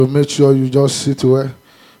So make sure you just sit where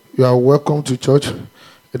you are welcome to church.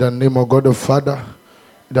 In the name of God the Father,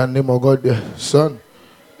 in the name of God the Son,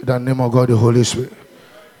 in the name of God the Holy Spirit.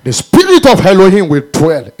 The Spirit of Elohim will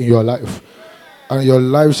dwell in your life, and your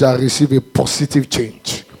life shall receive a positive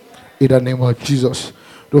change. In the name of Jesus.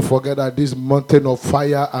 Don't forget that this mountain of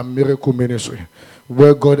fire and miracle ministry,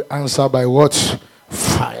 where God answered by what?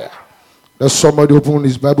 Fire. Let somebody open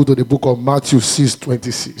his Bible to the book of Matthew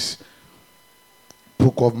 6:26.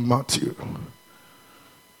 Book of Matthew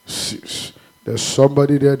 6. There's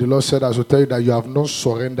somebody there. The Lord said, I should tell you that you have not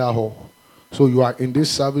surrendered all. So you are in this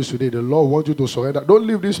service today. The Lord wants you to surrender. Don't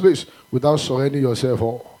leave this place without surrendering yourself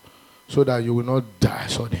all, so that you will not die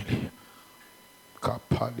suddenly.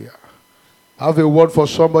 Kapalia. I have a word for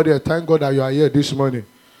somebody. I thank God that you are here this morning.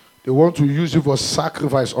 They want to use you for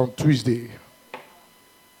sacrifice on Tuesday.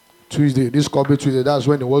 This coming Tuesday, that's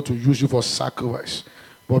when they want to use you for sacrifice.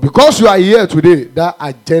 But because you are here today, that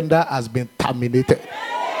agenda has been terminated.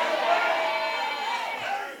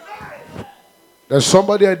 There's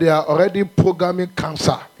somebody they are already programming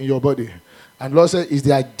cancer in your body. And Lord said, it's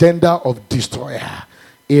the agenda of destroyer.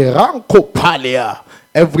 Irankopalia.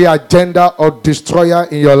 Every agenda of destroyer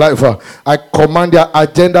in your life, I command their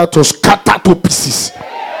agenda to scatter to pieces.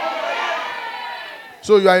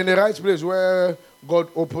 So you are in the right place where God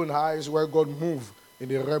opened eyes, where God moved in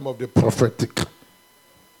the realm of the prophetic.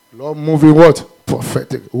 Lord, moving what?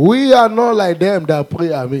 Prophetic. We are not like them that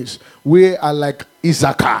pray amiss. We are like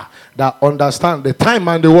Issachar that understand the time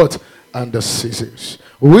and the what? And the seasons.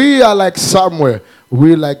 We are like Samuel.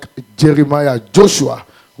 We like Jeremiah, Joshua.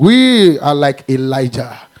 We are like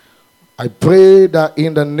Elijah. I pray that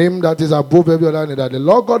in the name that is above every other name, that the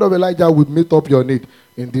Lord God of Elijah will meet up your need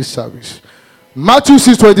in this service. Matthew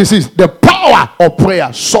 6:26. The power of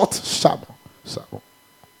prayer. Short sermon.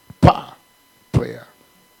 Power. Prayer.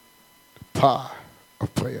 Power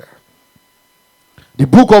of prayer. The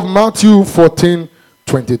book of Matthew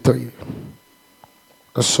 14:23.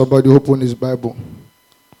 Does somebody open his Bible?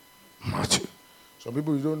 Matthew. Some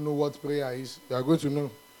people, you don't know what prayer is. They are going to know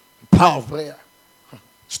the power of prayer.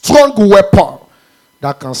 Strong weapon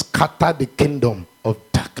that can scatter the kingdom of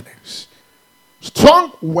darkness.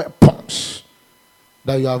 Strong weapons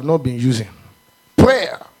that you have not been using.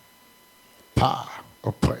 Prayer. Power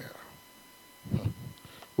of prayer.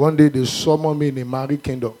 One day they summon me in a married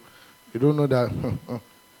kingdom. You don't know that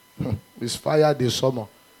it's fire they summon.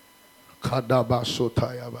 Kadaba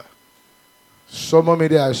sotayaba. Summon me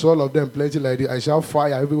there. I saw all of them plenty like this. I saw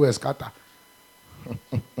fire everywhere scatter.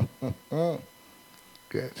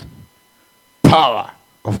 Good. Power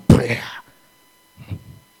of prayer.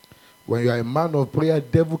 When you are a man of prayer,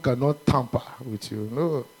 devil cannot tamper with you.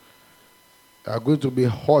 No. You are going to be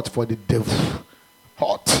hot for the devil.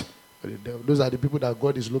 Hot. The devil. Those are the people that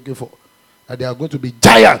God is looking for. And they are going to be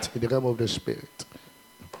giant in the realm of the spirit.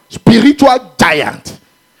 Spiritual giant.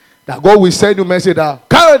 That God will send you a message that,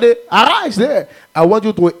 Kennedy, arise there. I want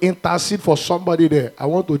you to intercede for somebody there. I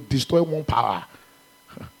want to destroy one power.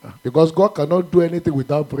 Because God cannot do anything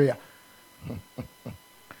without prayer.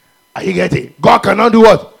 Are you getting it? God cannot do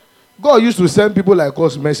what? God used to send people like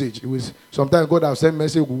us message. It was sometimes God has sent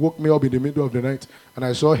message, woke me up in the middle of the night, and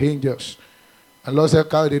I saw angels. And Lord said,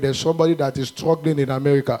 Kennedy, there's somebody that is struggling in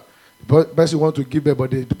America. The person wants to give it, but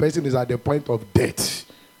the person is at the point of death.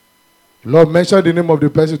 The Lord mentioned the name of the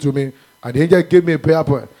person to me, and the angel gave me a prayer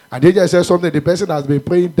point. And the angel said something, the person has been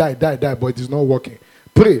praying, die, but it is not working.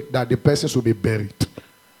 Pray that the person should be buried.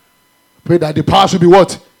 Pray that the power should be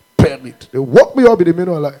what? Buried. They woke me up in the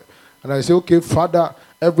middle of life. And I say, okay, Father,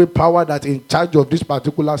 every power that's in charge of this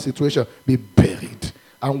particular situation be buried.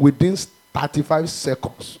 And within 35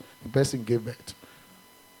 seconds, the person gave birth.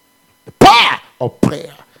 The power of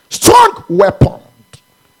prayer. Strong weapon.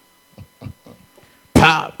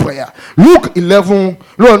 Power, prayer. Luke 11,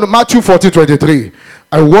 no, Matthew 14:23.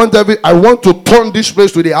 I want to turn this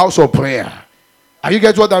place to the house of prayer. Are you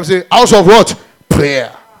get what I'm saying? House of what?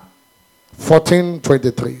 Prayer.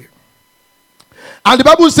 14:23. And the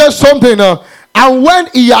Bible says something. And when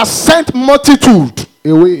he has sent multitude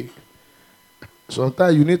away.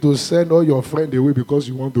 Sometimes you need to send all your friends away because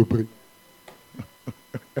you want to pray.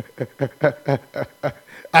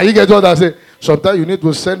 Are you get what I say? Sometimes you need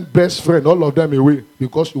to send best friend, all of them away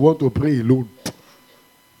because you want to pray alone.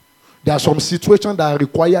 There are some situations that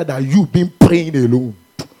require that you been praying alone.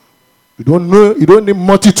 You don't know, you don't need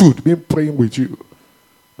multitude being praying with you.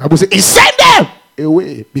 The Bible says, he sent them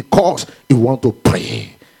away because he want to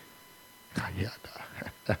pray.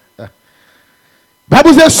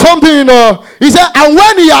 Bible says something, he said, and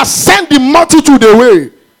when he has sent the multitude away,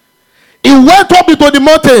 he went up into the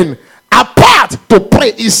mountain apart to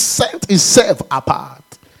pray. He sent himself apart.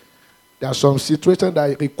 There are some situations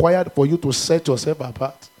that are required for you to set yourself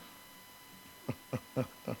apart.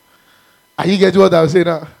 Are you getting what I'm saying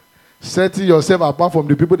now? Setting yourself apart from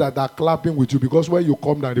the people that are clapping with you, because when you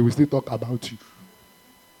come down, they will still talk about you.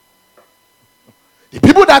 The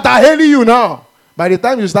people that are hailing you now, by the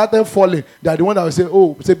time you started falling, they are the one that will say,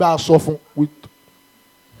 oh, say I suffer with.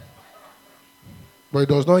 But it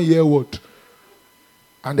does not hear what.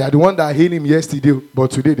 And they are the one that hailed him yesterday,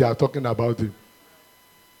 but today they are talking about him.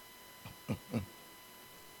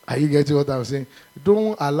 Are you getting what I'm saying?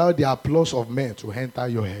 Don't allow the applause of men to enter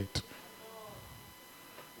your head.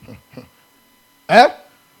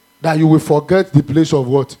 That you will forget the place of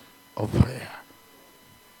what? Of prayer.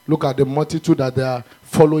 Look at the multitude that they are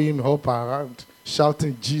following him up around,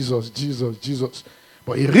 shouting, Jesus, Jesus, Jesus.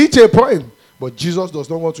 But he reached a point, but Jesus does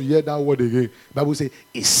not want to hear that word again. The Bible says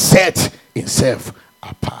he set himself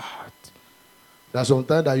apart. There's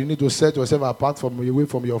sometimes that you need to set yourself apart from away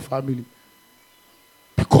from your family.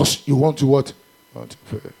 Because you want to what? You want to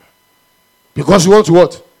pray. Because you want to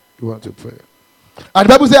what? You want to pray. And the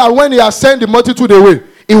Bible says, and when he had sent the multitude away,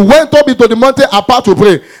 he went up into the mountain apart to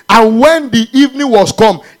pray. And when the evening was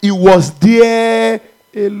come, he was there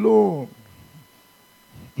alone.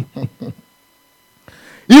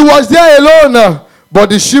 He was there alone. But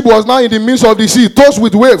the ship was now in the midst of the sea, tossed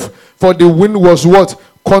with waves. For the wind was what?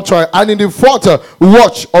 Contrary. And in the fourth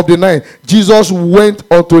watch of the night, Jesus went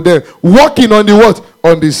unto them, walking on the what?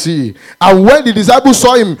 On the sea. And when the disciples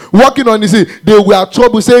saw him walking on the sea, they were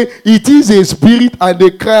troubled, saying, it is a spirit, and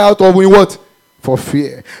they cry out of what? For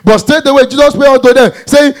fear. But straightway Jesus spake unto them,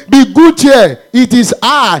 saying, be good cheer, it is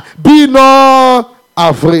I, be not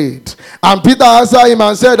afraid. And Peter answered him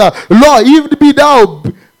and said, Lord, if be thou,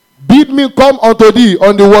 bid me come unto thee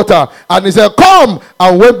on the water. And he said, come.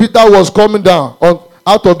 And when Peter was coming down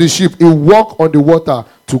out of the ship, he walked on the water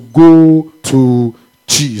to go to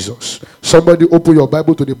Jesus. Somebody open your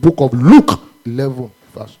Bible to the book of Luke 11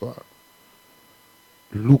 verse 1.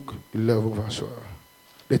 Luke 11 verse 1.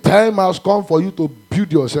 The time has come for you to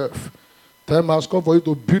build yourself. Time has come for you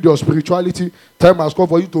to build your spirituality. Time has come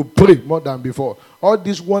for you to pray more than before. All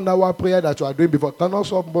this 1 hour prayer that you are doing before cannot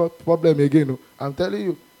solve the problem again. I'm telling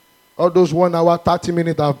you. All those 1 hour, 30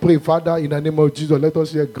 minutes I've prayed, Father, in the name of Jesus, let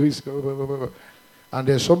us hear grace. And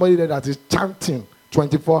there's somebody there that is chanting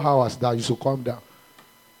 24 hours that you should calm down.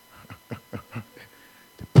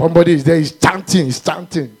 Somebody is there, he's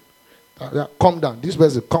chanting. Calm down. This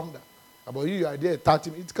person, calm down. But you are there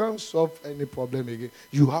 30 minutes. It can't solve any problem again.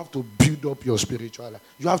 You have to build up your spiritual life.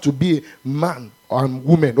 You have to be a man and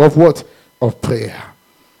woman of what? Of prayer.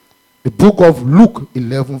 The book of Luke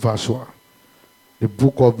 11 verse 1. The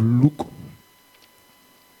book of Luke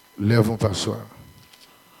 11 verse 1.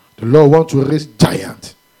 The Lord wants to raise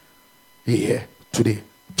giant here today.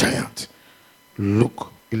 Giant.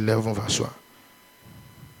 Luke 11 verse 1.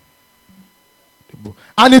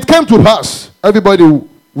 And it came to pass. Everybody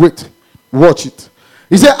wait. Watch it.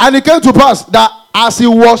 He said, and it came to pass that as he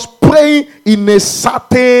was praying in a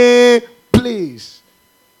certain place,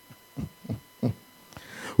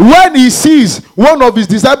 when he sees one of his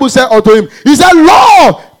disciples said unto him, he said,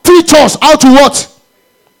 Lord, teach us how to what?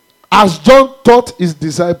 As John taught his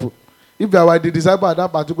disciple. If I were the disciple at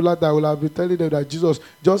that particular time, I would have been telling them that Jesus,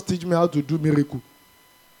 just teach me how to do miracle.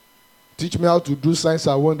 Teach me how to do signs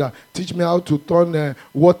and wonder. Teach me how to turn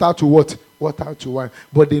water to what? Water to wine.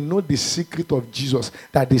 But they know the secret of Jesus.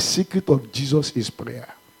 That the secret of Jesus is prayer.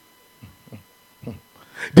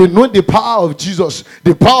 They know the power of Jesus.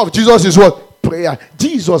 The power of Jesus is what? Prayer.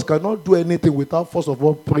 Jesus cannot do anything without first of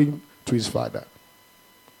all praying to his Father.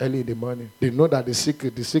 Early in the morning. They know that the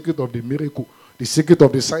secret of the miracle, the secret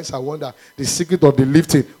of the signs and wonder, the secret of the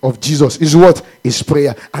lifting of Jesus is what? Is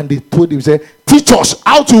prayer. And they told him, say, teach us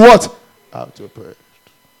how to what? How to pray.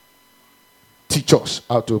 Teach us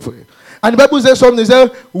how to pray. And the Bible says something. He said,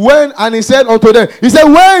 and he said unto them, he said,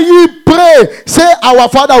 when ye pray, say, our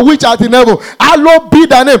Father which art in heaven, hallowed be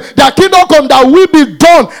thy name. Thy kingdom come, that will be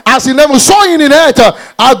done as in heaven, so in earth.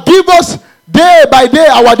 And give us day by day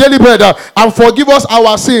our daily bread, and forgive us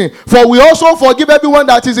our sin. For we also forgive everyone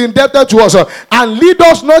that is indebted to us. And lead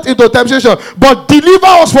us not into temptation, but deliver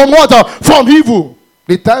us from what? From evil.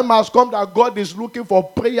 The time has come that God is looking for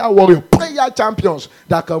prayer warriors, prayer champions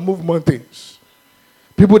that can move mountains.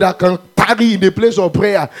 People that can tarry in the place of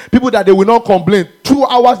prayer. People that they will not complain. 2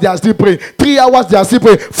 hours they are still praying. 3 hours they are still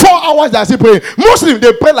praying. 4 hours they are still praying. Muslims,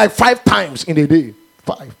 they pray like 5 times in a day.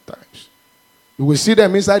 5 times. You will see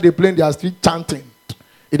them inside the plane, they are still chanting.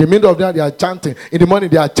 In the middle of the night, they are chanting. In the morning,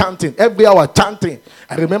 they are chanting. Every hour, chanting.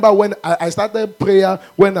 I remember when I started prayer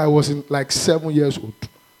when I was in like 7 years old.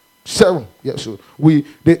 7 years old.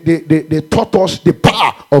 They taught us the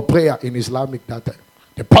power of prayer in Islamic that time.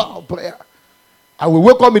 The power of prayer. I will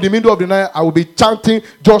wake up in the middle of the night. I will be chanting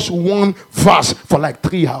just one verse for like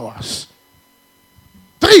 3 hours.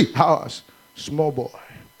 3 hours. Small boy.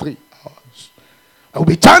 3 hours. I will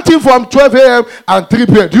be chanting from 12 a.m. and 3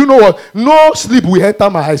 p.m. Do you know what? No sleep will enter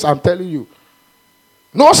my eyes. I'm telling you.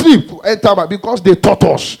 No sleep will enter my, because they taught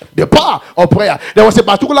us the power of prayer. There was a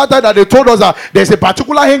particular time that they told us that there's a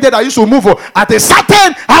particular angel that used to move at a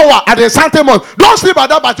certain hour, at a certain month. Don't sleep at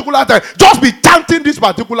that particular time. Just be chanting this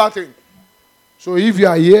particular thing. So if you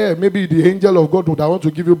are here, maybe the angel of God would want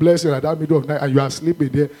to give you blessing at that middle of night and you are sleeping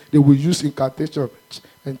there, they will use incantation,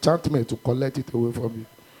 enchantment to collect it away from you.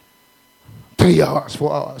 3 hours,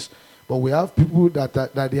 4 hours. But we have people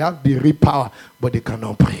that they have the real power, but they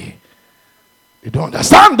cannot pray. They don't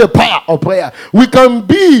understand the power of prayer. We can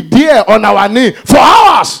be there on our knee for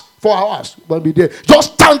hours. For hours. We can be there.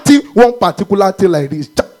 Just chanting one particular thing like this.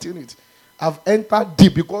 Chanting it. I've entered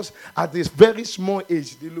deep because at this very small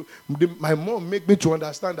age, my mom made me to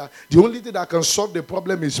understand that the only thing that can solve the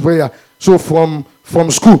problem is prayer. So from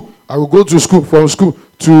school, I will go to school, from school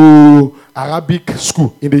to Arabic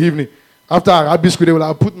school in the evening. After Arabic school, they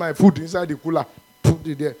will put my food inside the cooler. Put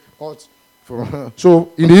it there. Hot.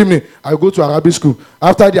 So in the evening, I go to Arabic school.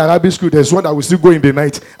 After the Arabic school, there's one that will still go in the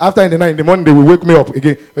night. After in the night, in the morning, they will wake me up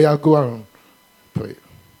again. I go around, pray.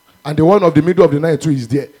 And the one of the middle of the night too is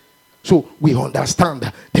there. So we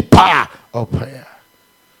understand the power of prayer.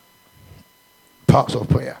 Powers of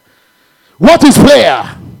prayer. What is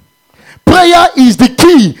prayer? Prayer is the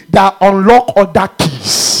key that unlocks other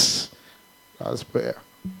keys. That's prayer.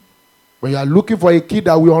 When you are looking for a key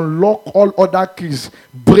that will unlock all other keys,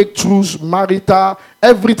 breakthroughs, marital,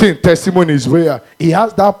 everything, testimony is prayer. He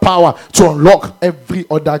has that power to unlock every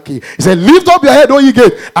other key. He said, lift up your head, O ye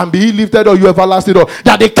gate, and be ye lifted, O you everlasting door,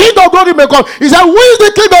 that the King of glory may come. He said, who is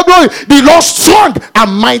the King of glory? The Lord strong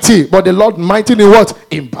and mighty. But the Lord mighty in what?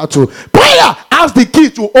 In battle. Prayer has the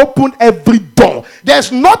key to open every door.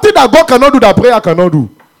 There's nothing that God cannot do that prayer cannot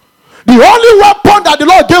do. The only weapon that the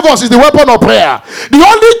Lord gave us is the weapon of prayer. The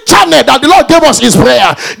only channel that the Lord gave us is prayer.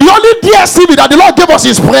 The only DSTV that the Lord gave us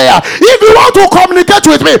is prayer. If you want to communicate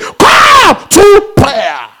with me, come to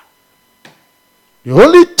prayer. The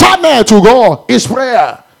only channel to God is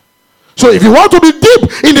prayer. So if you want to be deep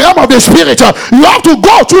in the realm of the spirit, you have to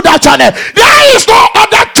go through that channel. There is no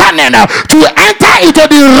other channel to enter into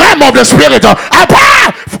the realm of the spirit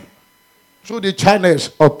apart through the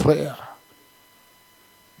channels of prayer.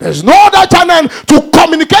 There's no other channel to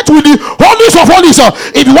communicate with the holies of holies.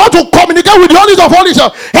 If you want to communicate with the holies of holies,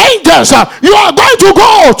 angels, you are going to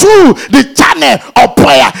go through the channel of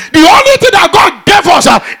prayer. The only thing that God gave us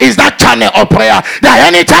is that channel of prayer. That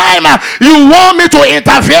anytime you want me to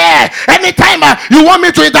interfere, anytime you want me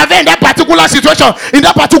to intervene in that particular situation, in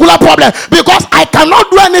that particular problem, because I cannot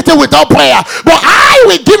do anything without prayer, but I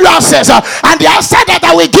will give you access, and the access that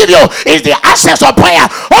I will give you is the access of prayer.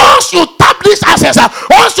 Once you tap this access,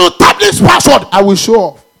 once you tap this password, I will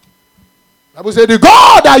show off. I will say, the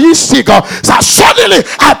God that you seek shall suddenly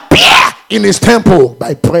appear in his temple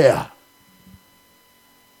by prayer.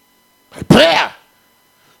 By prayer.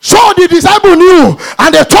 So the disciple knew,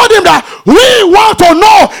 and they told him that we want to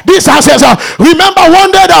know this access. Remember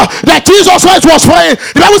one day that Jesus Christ was praying.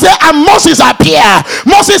 The Bible said, and Moses appeared.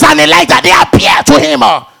 Moses and Elijah, they appeared to him.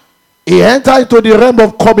 He entered into the realm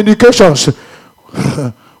of communications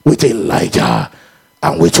with Elijah.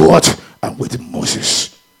 And with what? And with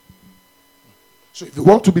Moses. So if you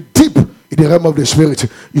want to be deep in the realm of the spirit,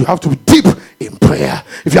 you have to be deep in prayer.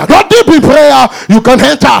 If you are not deep in prayer, you can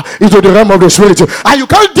enter into the realm of the spirit. And you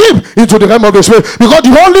can't deep into the realm of the spirit, because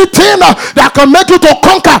the only thing that can make you to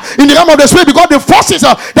conquer in the realm of the spirit, because the forces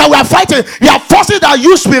that we are fighting, they are forces that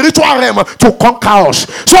use spiritual realm to conquer us.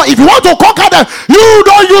 So if you want to conquer them, you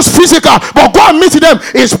don't use physical, but go and meet them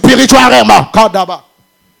in spiritual realm.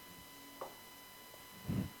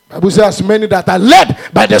 Bible says, as many that are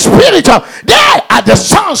led by the Spirit, they are the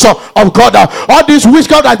sons of God. All these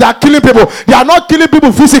witchcraft that they are killing people, they are not killing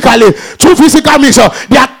people physically through physical means.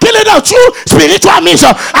 They are killing them through spiritual means.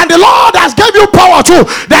 And the Lord has given you power too,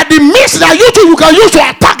 that the means that you can use to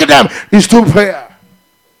attack them is through prayer.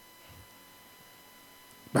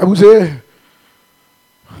 Bible says,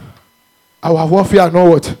 our warfare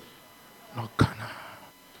know what? Not carnal.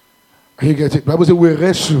 You get it? Bible says we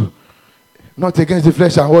wrestle not against the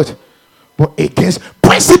flesh and what? But against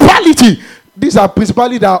principality. These are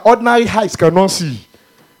principality that ordinary eyes cannot see.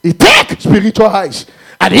 It takes spiritual eyes.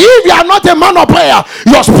 And if you are not a man of prayer,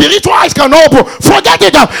 your spiritual eyes cannot open. Forget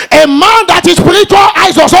it. A man that his spiritual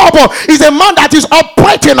eyes was open is a man that is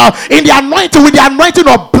operating in the anointing, with the anointing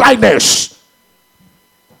of blindness.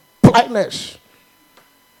 Blindness.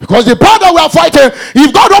 Because the power that we are fighting, if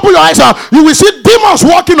God open your eyes, you will see demons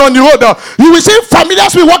walking on the road. You will see familiar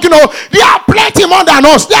spirits walking on. They are plenty more than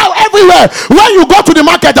us. They are everywhere. When you go to the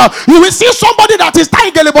market, you will see somebody that is tying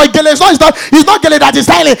gele, but gele is not gele that is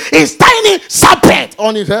tying. It's tiny serpent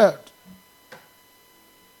on his head.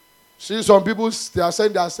 See, some people, they are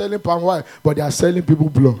saying they are selling palm wine, but they are selling people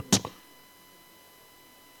blood.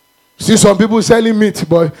 See, some people selling meat,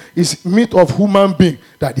 but it's meat of human being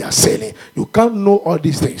that they are selling. You can't know all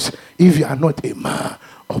these things if you are not a man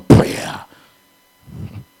of prayer.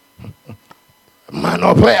 Man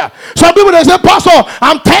of prayer. Some people, they say, Pastor,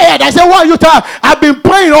 I'm tired. I say, why are you tired? I've been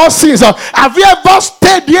praying all since. Have you ever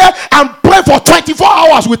stayed there and prayed for 24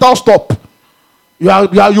 hours without stop?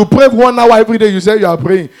 You pray 1 hour every day. You say you are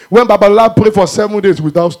praying. When Babala pray for 7 days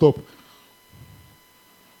without stop.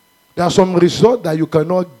 There are some results that you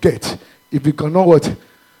cannot get if you cannot what?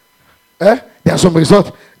 There are some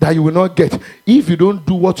results that you will not get if you don't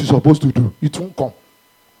do what you're supposed to do. It won't come.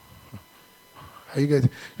 You get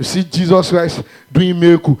it? You see Jesus Christ doing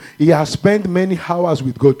miracle. He has spent many hours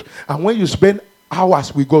with God. And when you spend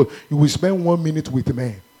hours with God, you will spend 1 minute with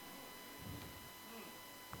man.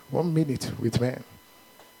 1 minute with man.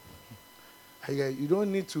 You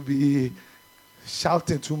don't need to be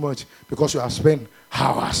shouting too much because you have spent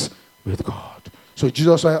hours with God. So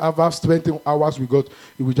Jesus, after spending hours with God,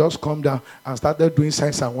 he will just come down and started doing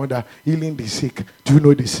signs and wonder, healing the sick. Do you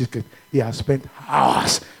know the secret? He has spent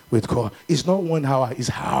hours with God. It's not 1 hour, it's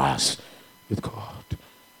hours with God.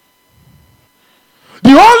 The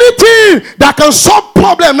only thing that can solve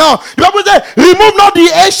problem now, the Bible says, remove not the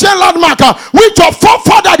ancient landmark, which your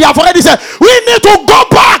forefather they have already said. We need to go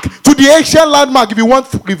back to the ancient landmark if you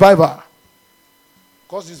want revival.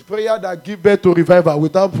 Because it's prayer that gives birth to revival.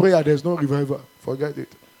 Without prayer, there's no revival. Forget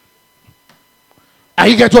it.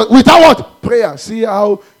 And you get what? Without what? Prayer. See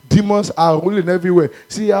how demons are ruling everywhere.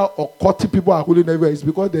 See how occultic people are ruling everywhere. It's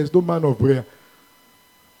because there's no man of prayer.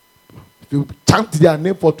 If you chant their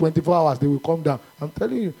name for 24 hours, they will come down. I'm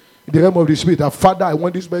telling you, in the realm of the spirit, that Father, I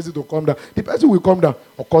want this person to come down. The person will come down,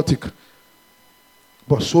 occultic.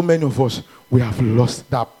 But so many of us, we have lost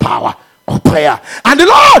that power of prayer. And the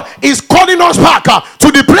Lord is calling us back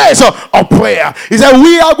to the place of prayer. He said,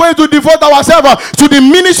 we are going to devote ourselves to the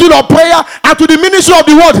ministry of prayer and to the ministry of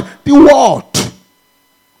the word. The word.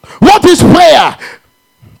 What is prayer?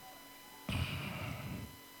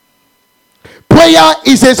 Prayer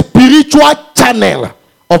is a spiritual channel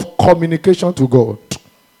of communication to God.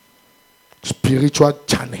 Spiritual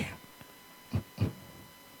channel.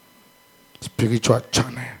 Spiritual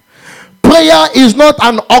channel. Prayer is not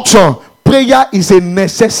an option. Prayer is a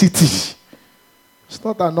necessity. It's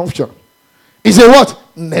not an option. It's a what?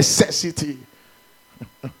 Necessity.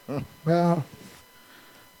 Well,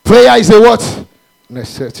 prayer is a what?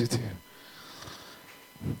 Necessity.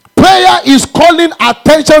 Prayer is calling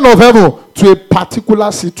attention of heaven to a particular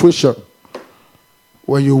situation.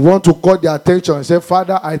 When you want to call the attention and say,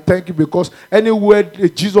 Father, I thank you because anywhere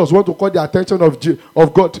Jesus wants to call the attention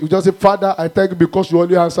of God, you just say, Father, I thank you because you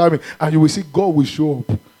only answer me. And you will see God will show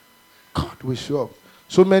up. God will show up.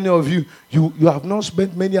 So many of you have not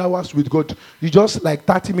spent many hours with God. You just like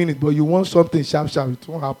 30 minutes, but you want something sharp. It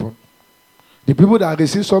won't happen. The people that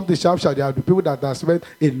receive something sharp, they are the people that have spent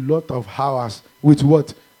a lot of hours with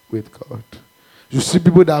what? With God. You see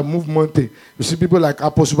people that move mountain. You see people like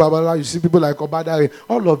Apostle Babala. You see people like Obadare.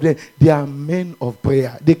 All of them, they are men of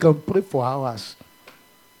prayer. They can pray for hours.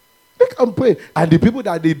 They can pray. And the people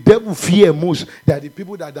that the devil fear most, they are the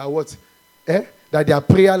people that are what? That their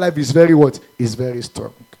prayer life is very what? Is very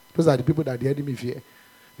strong. Those are the people that the enemy fear.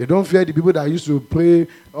 They don't fear the people that used to pray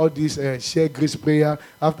all this share grace prayer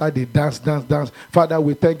after they dance. Father,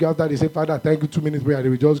 we thank you. After they say, Father, thank you, 2 minutes prayer, they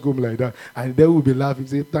will just go like that. And they will be laughing,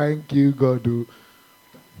 say, thank you, God.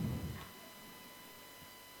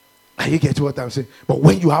 And you get what I'm saying? But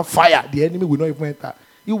when you have fire, the enemy will not even enter.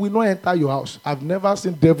 He will not enter your house. I've never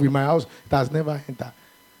seen devil in my house. It has never entered.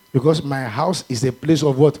 Because my house is a place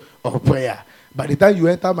of what? Of prayer. By the time you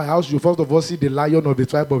enter my house, you first of all see the Lion of the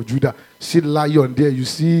tribe of Judah. See lion there. You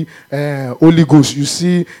see Holy Ghost. You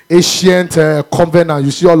see ancient covenant.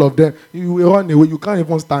 You see all of them. You will run away. You can't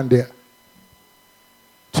even stand there.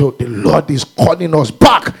 So the Lord is calling us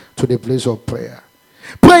back to the place of prayer.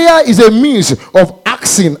 Prayer is a means of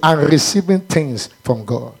asking and receiving things from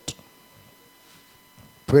God.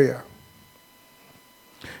 Prayer.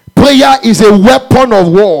 Prayer is a weapon of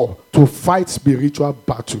war to fight spiritual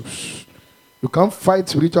battles. You can't fight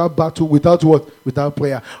spiritual battle without what? Without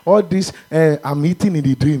prayer. All this, I'm eating in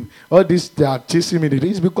the dream. All this, they are chasing me in the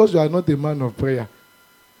dream. It's because you are not a man of prayer.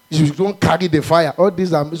 You don't carry the fire. All these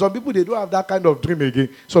some people, they don't have that kind of dream again.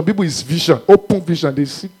 Some people, it's vision, open vision. They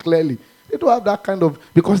see clearly. They don't have that kind of,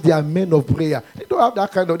 because they are men of prayer. They don't have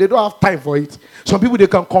that kind of, they don't have time for it. Some people, they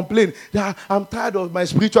can complain. Yeah, I'm tired of my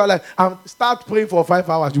spiritual life. Start praying for 5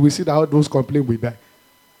 hours. You will see that all those complaints will die.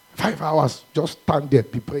 5 hours, just stand there,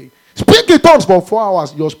 be praying. Speak in tongues for 4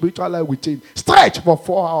 hours. Your spiritual life will change. Stretch for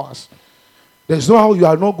 4 hours. There's no how you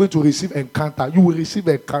are not going to receive encounter. You will receive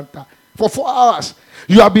encounter for 4 hours.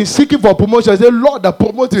 You have been seeking for promotion. Say, Lord, the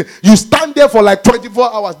promoting. You stand there for like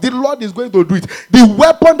 24 hours. The Lord is going to do it. The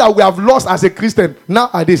weapon that we have lost as a Christian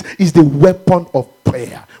nowadays is the weapon of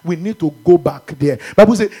prayer. We need to go back there.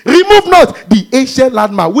 Bible says, remove not the ancient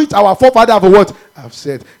landmark which our forefathers have what? Have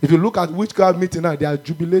said. If you look at witchcraft meeting now, they are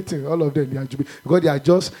jubilating. All of them, they are jubilating. Because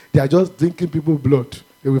they are just drinking people's blood.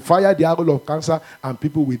 They will fire the arrow of cancer and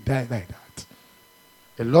people will die like that.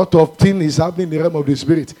 A lot of things is happening in the realm of the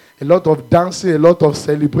spirit. A lot of dancing, a lot of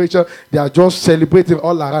celebration. They are just celebrating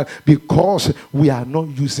all around because we are not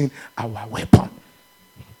using our weapon.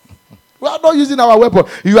 We are not using our weapon.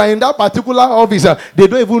 You are in that particular office. They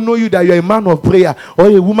don't even know you that you are a man of prayer or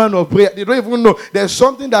a woman of prayer. They don't even know. There's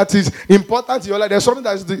something that is important in your life. There's something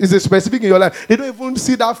that is specific in your life. They don't even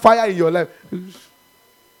see that fire in your life.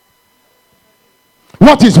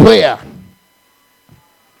 What is prayer?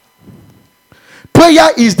 Prayer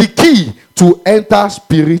is the key to enter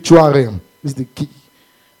spiritual realm. It's the key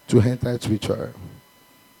to enter spiritual realm.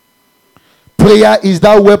 Prayer is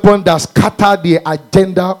that weapon that scatters the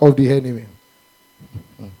agenda of the enemy.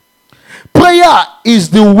 Prayer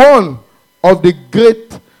is the one of the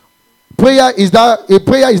great. Prayer is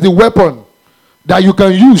the weapon that you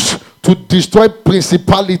can use to destroy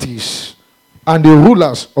principalities and the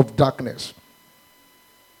rulers of darkness.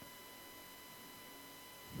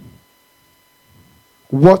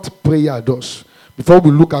 What prayer does. Before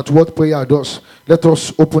we look at what prayer does, let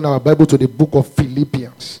us open our Bible to the book of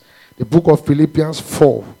Philippians. The book of Philippians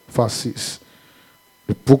 4, verse 6.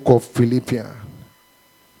 The book of Philippians.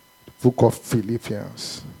 The book of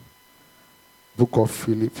Philippians. Book of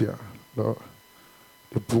Philippians. No.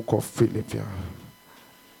 The book of Philippians.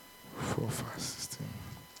 4, verse 16.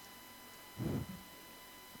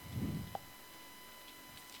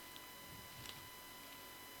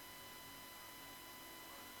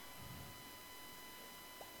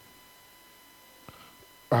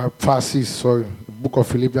 Verse 6, sorry. The book of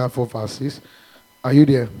Philippians 4, verse 6. Are you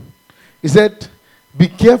there? He said, be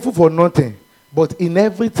careful for nothing, but in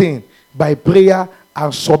everything, by prayer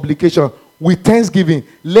and supplication, with thanksgiving,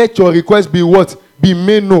 let your request be what? Be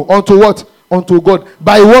made known. Unto what? Unto God.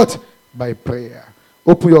 By what? By prayer.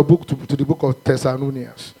 Open your book to the book of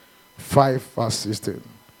Thessalonians 5, verse 16.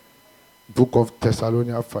 Book of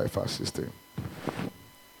Thessalonians 5, verse 16.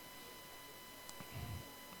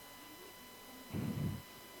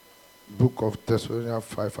 Book of Thessalonians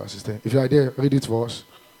 5, verse 16. If you are there, read it for us.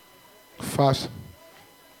 Fast.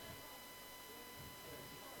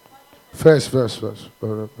 First verse.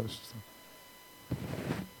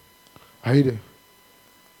 Are you there?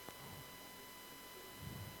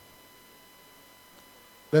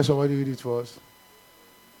 Let somebody read it for us.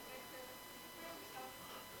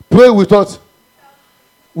 Pray without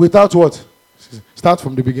what? Start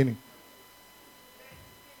from the beginning.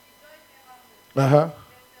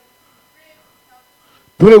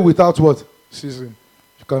 Pray without what? Ceasing.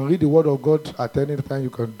 You can read the word of God at any time.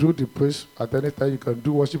 You can do the praise at any time. You can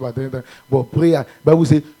do worship at any time. But prayer, Bible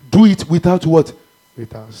says, do it without what?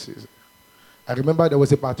 Without ceasing. I remember there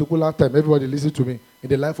was a particular time, everybody listen to me, in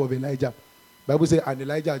the life of Elijah. Bible says, and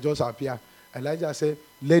Elijah just appeared. Elijah said,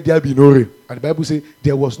 let there be no rain. And the Bible says,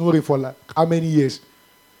 there was no rain for like how many years?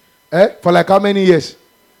 For like how many years?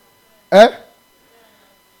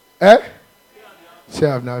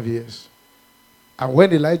 7.5 years. And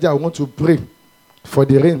when Elijah wanted to pray for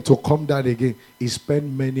the rain to come down again, he spent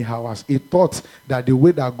many hours. He thought that the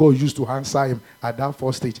way that God used to answer him at that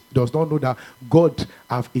first stage, he does not know that God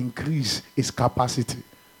have increased his capacity.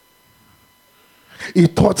 He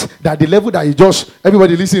thought that the level that he just,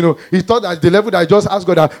 everybody listen, he thought that the level that he just asked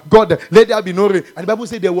God, that God, let there be no rain. And the Bible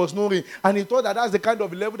said there was no rain. And he thought that that's the kind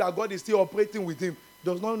of level that God is still operating with him.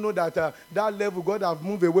 He does not know that that level, God have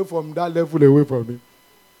moved away from that level away from him.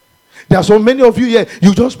 There are so many of you here,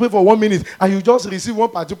 you just pray for 1 minute and you just receive one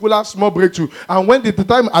particular small breakthrough. And when the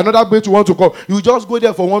time another breakthrough wants to come, you just go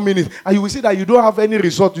there for 1 minute and you will see that you don't have any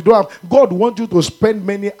result. God wants you to spend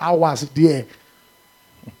many hours there.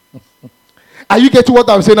 Are you getting what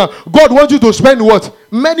I'm saying now? God wants you to spend what?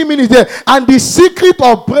 Many minutes there. And the secret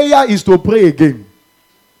of prayer is to pray again.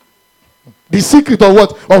 The secret of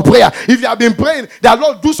what? Of prayer. If you have been praying, that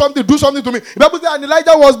Lord, do something to me. The Bible says, and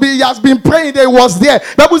Elijah he has been praying, he was there.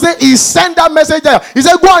 The Bible says, he sent that messenger. He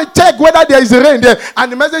said, go and check whether there is rain there.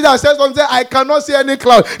 And the messenger says something, I cannot see any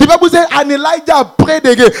cloud. The Bible says, and Elijah prayed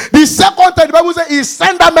again. The second time, the Bible says, he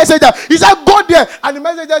sent that messenger. He said, go there. And the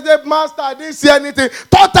messenger said, Master, I didn't see anything.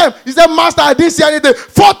 Third time, he said, Master, I didn't see anything.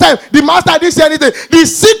 Fourth time, the master didn't see anything. The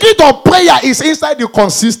secret of prayer is inside the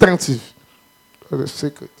consistency. That's the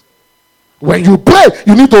secret. When you pray,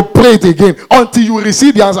 you need to pray it again until you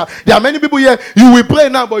receive the answer. There are many people here, you will pray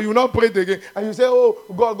now, but you will not pray it again. And you say, oh,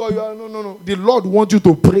 God, you are, no. The Lord wants you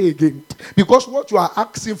to pray again. Because what you are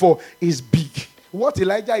asking for is big. What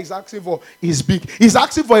Elijah is asking for is big. He's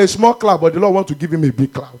asking for a small cloud, but the Lord wants to give him a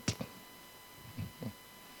big cloud.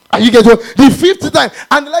 And you get what? The fifth time,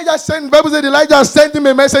 and Elijah sent, the Bible said Elijah sent him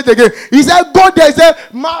a message again. He said, go there. He said,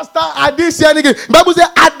 Master, I didn't see anything. The Bible said,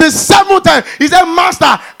 at the seventh time, he said,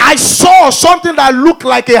 Master, I saw something that looked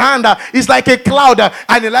like a hand. It's like a cloud.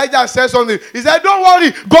 And Elijah said something. He said, don't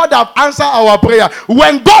worry, God have answered our prayer.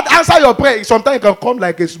 When God answers your prayer, sometimes it can come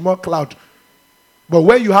like a small cloud. But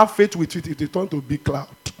when you have faith with it, it will turn to a big cloud.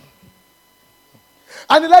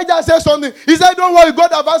 And Elijah said something. He said, don't worry,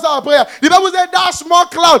 God have answered our prayer. The Bible said that small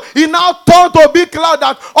cloud, it now turned to a big cloud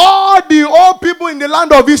that all the old people in the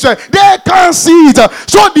land of Israel, they can't see it.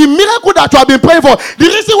 So the miracle that you have been praying for,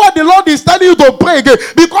 the reason why the Lord is telling you to pray again,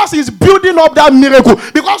 because he's building up that miracle.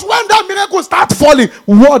 Because when that miracle starts falling,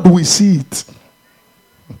 what do we see it?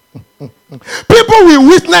 People will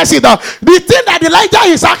witness it. The thing that Elijah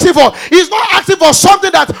is asking for is not asking for something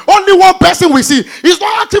that only one person will see. He's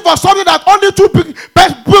not asking for something that only two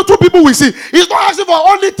people will see. He's not asking for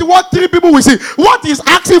only three people will see. What he's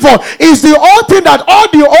asking for is the whole thing that all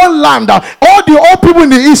the old land, all the old people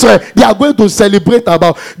in the Israel, they are going to celebrate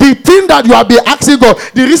about. The thing that you have been asking God,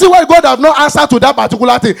 the reason why God have not answered to that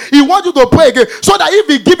particular thing, he wants you to pray again, so that if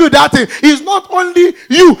he give you that thing, it's not only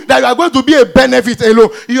you that you are going to be a benefit alone.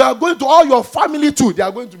 You are going to all your family too. They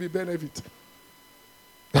are going to be benefit.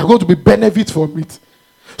 They are going to be benefit from it.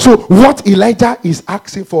 So what Elijah is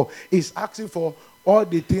asking for is asking for all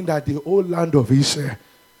the things that the whole land of Israel.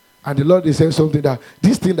 And the Lord is saying something that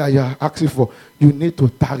this thing that you are asking for, you need to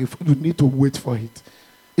tarry, you need to wait for it.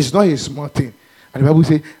 It's not a small thing. And the Bible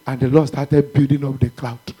says, and the Lord started building up the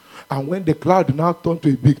cloud. And when the cloud now turned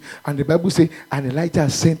to a big, and the Bible says, and Elijah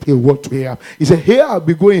sent a word to Ahab. He said, here I'll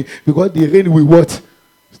be going, because the rain will what?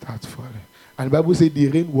 Start falling. And the Bible says the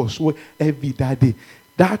rain was so heavy that day.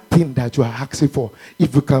 That thing that you are asking for,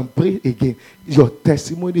 if you can pray again, your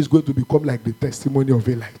testimony is going to become like the testimony of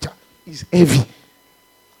Elijah. It's heavy.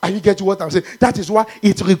 And you get what I'm saying? That is why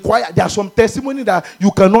it requires, there are some testimony that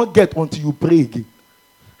you cannot get until you pray again.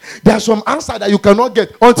 There are some answer that you cannot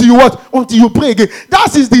get until you what? Until you pray again.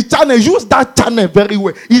 That is the channel. Use that channel very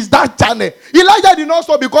well. It's that channel. Elijah did not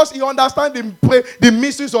stop because he understands the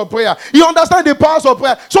mysteries of prayer. He understands the powers of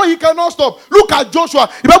prayer. So he cannot stop. Look at Joshua.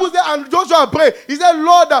 The Bible says, and Joshua prayed. He said,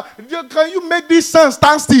 Lord, can you make this sun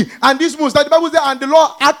stand still? And this moon stand. The Bible says, and the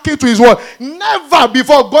Lord acted to his word. Never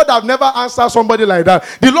before, God have never answered somebody like that.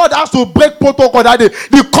 The Lord has to break protocol that day.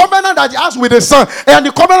 The covenant that he has with the sun and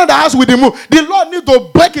the covenant that he has with the moon, the Lord needs to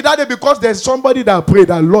break it that day because there's somebody that prayed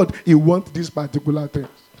that, Lord, he wants this particular thing.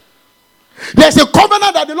 There's a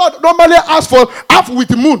covenant that the Lord normally asks for half with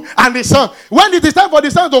the moon and the sun. When it is time for the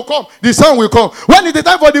sun to come, the sun will come. When it is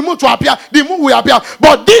time for the moon to appear, the moon will appear.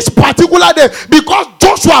 But this particular day, because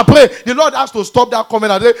Joshua prayed, the Lord has to stop that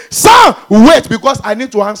covenant. Son, wait, because I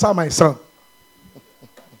need to answer my son.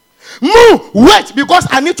 Moon, wait, because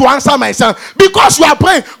I need to answer my son. Because you are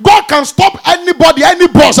praying, God can stop anybody, any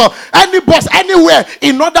boss, anywhere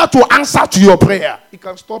in order to answer to your prayer. He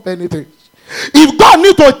can stop anything. If God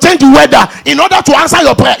needs to change the weather in order to answer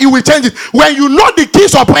your prayer, he will change it. When you know the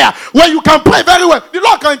keys of prayer, when you can pray very well, the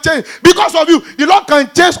Lord can change. Because of you, the Lord can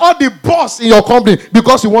change all the boss in your company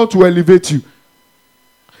because he wants to elevate you.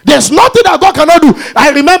 There's nothing that God cannot do. I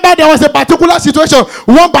remember there was a particular situation.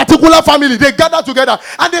 One particular family, they gathered together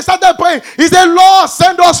and they started praying. He said, Lord,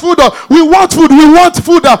 send us food. We want food. We want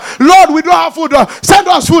food. Lord, we don't have food. Send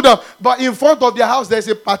us food. But in front of their house, there's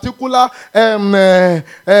a particular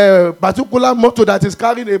motto that is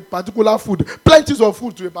carrying a particular food. Plenty of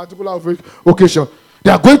food to a particular occasion. They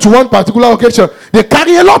are going to one particular occasion. They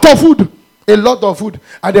carry a lot of food. A lot of food.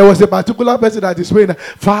 And there was a particular person that is saying,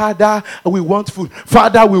 Father, we want food.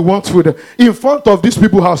 Father, we want food. In front of these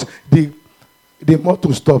people's house, the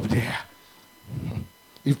motto stopped there.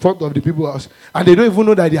 In front of the people's house. And they don't even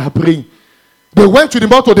know that they are praying. They went to the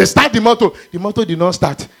motto. They start the motto. The motto did not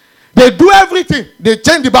start. They do everything. They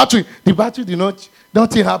change the battery. The battery did not,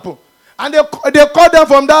 nothing happen. And they call them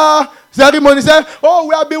from that ceremony. Say, oh,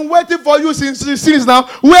 we have been waiting for you since now.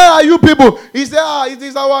 Where are you people? He said, it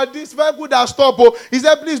is this vehicle that stopped. Oh. He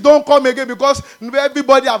said, please don't come again because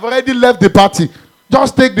everybody have already left the party.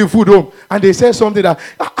 Just take the food home. And they said something that,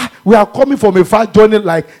 we are coming from a far journey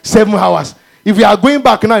like 7 hours. If we are going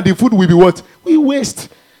back now, the food will be what? We waste.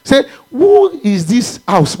 Say, who is this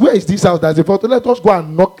house? Where is this house? That's the photo. Let us go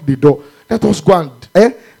and knock the door. Let us go and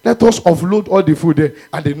let us offload all the food there.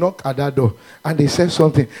 And they knock at that door. And they said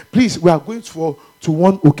something. Please, we are going to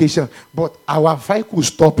one occasion, but our vehicle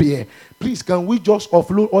stop here. Please, can we just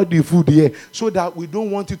offload all the food here so that we don't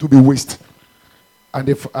want it to be wasted? And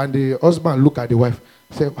the husband look at the wife,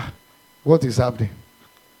 say, what is happening?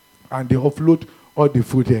 And they offload all the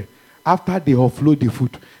food here. After they offload the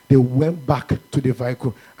food, they went back to the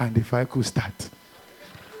vehicle and the vehicle started.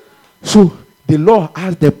 So the Lord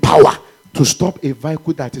has the power to stop a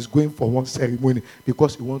vehicle that is going for one ceremony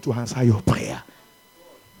because he wants to answer your prayer.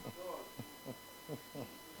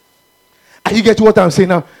 Are you getting what I'm saying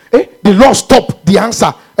now? The Lord stopped the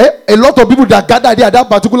answer. A lot of people that gather there at that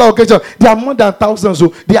particular occasion, they are more than thousands, so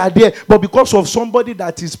they are there. But because of somebody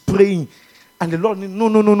that is praying, and the Lord,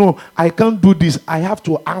 no, I can't do this. I have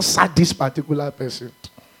to answer this particular person.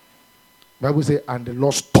 The Bible says, and the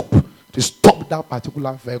Lord stopped. To stop that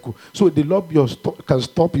particular vehicle. So the Lord can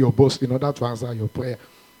stop your boss in order to answer your prayer.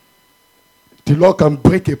 The Lord can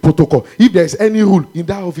break a protocol. If there is any rule in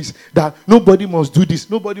that office that nobody must do this,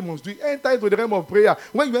 nobody must do it, enter into the realm of prayer.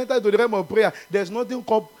 When you enter into the realm of prayer, there's nothing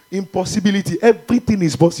called impossibility. Everything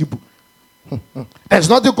is possible. There's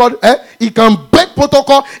nothing called, he can break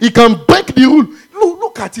protocol, he can break the rule.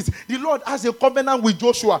 Look at it. The Lord has a covenant with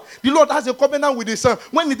Joshua. The Lord has a covenant with the sun.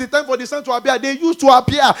 When it is time for the sun to appear, they used to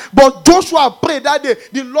appear. But Joshua prayed that day.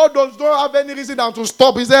 The Lord does not have any reason than to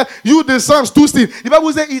stop. He said, you the sun stood still. The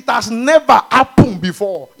Bible says it has never happened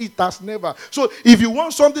before. It has never. So if you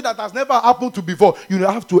want something that has never happened to before, you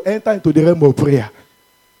have to enter into the realm of prayer.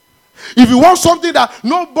 If you want something that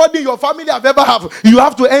nobody in your family have ever have, you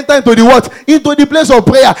have to enter into the what? Into the place of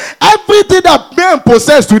prayer. Everything that men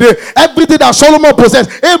possess today, everything that Solomon possessed,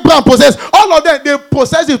 Abraham possessed, all of them, they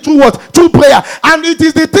possess it through what? Through prayer. And it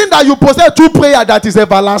is the thing that you possess through prayer that is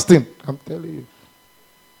everlasting. I'm telling you.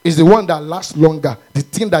 It's the one that lasts longer. The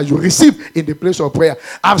thing that you receive in the place of prayer.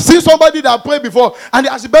 I've seen somebody that prayed before, and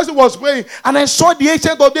as the person was praying, and I saw the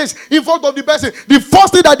Ancient of Days in front of the person. The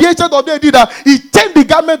first thing that the Ancient of Days did, he changed the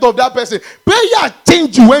garment of that person. Prayer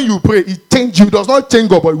changes you when you pray. It changes you. It does not change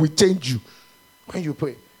God, but it will change you when you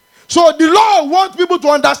pray. So the Lord wants people to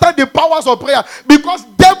understand the powers of prayer, because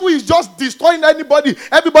devil is just destroying everybody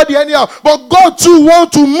anyhow. But God too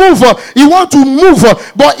wants to move. He wants to move,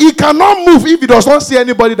 but he cannot move if he does not see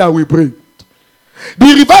anybody that will pray.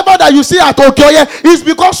 The revival that you see at Okoye is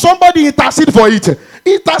because somebody intercede for it.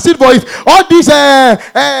 Intercede for it. All this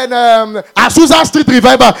Azusa Street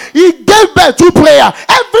revival, he gave birth to prayer.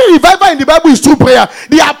 Every revival in the Bible is through prayer.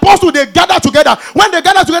 The apostles, they gather together. When they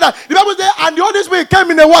gather together, the Bible says, and the Holy Spirit came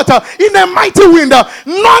in the water, in a mighty wind.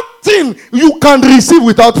 Nothing you can receive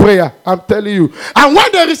without prayer. I'm telling you. And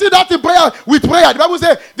when they receive that in prayer, with prayer, the Bible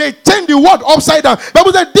says they change the word upside down. The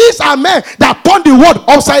Bible says these are men that turn the word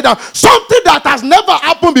upside down. Something that has never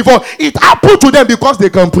happened before. It happened to them because they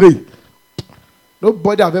can pray.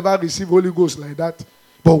 Nobody have ever received Holy Ghost like that.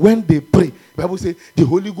 But when they pray, the Bible says the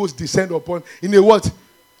Holy Ghost descend upon in a what?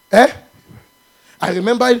 I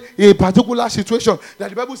remember a particular situation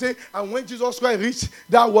that the Bible says, and when Jesus Christ reached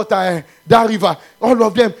that water, that river, all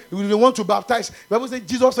of them, they want to baptize. The Bible says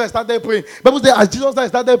Jesus Christ started praying. The Bible says as Jesus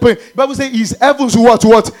Christ started praying, the Bible says his heavens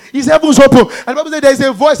what? His heavens open. And the Bible says there is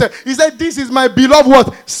a voice. He said, this is my beloved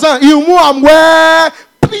what? Son, in whom I'm well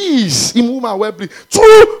pleased. In whom I'm well pleased.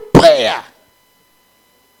 Through prayer.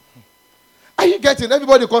 Are you getting?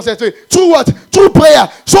 Everybody concentrate. Through what? Through prayer.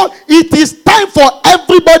 So it is time for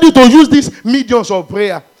everybody to use these mediums of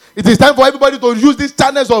prayer. It is time for everybody to use these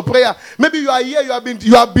channels of prayer. Maybe you are here, you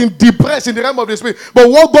have been depressed in the realm of the spirit. But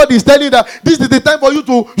what God is telling you that this is the time for you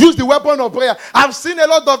to use the weapon of prayer. I've seen a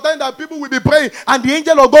lot of times that people will be praying and the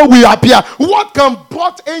angel of God will appear. What can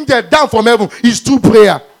brought angel down from heaven is through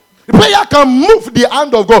prayer. Prayer can move the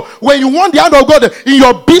hand of God. When you want the hand of God in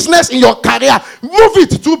your business, in your career, move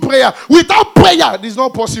it through prayer. Without prayer, it is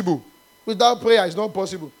not possible. Without prayer, it's not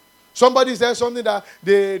possible. Somebody said something that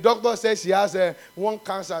the doctor says she has one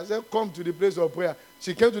cancer. I said, come to the place of prayer.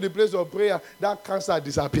 She came to the place of prayer. That cancer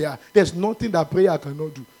disappeared. There's nothing that prayer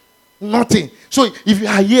cannot do. Nothing. So if you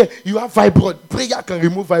are here, you have fibroid. Prayer can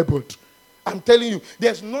remove fibroid. I'm telling you,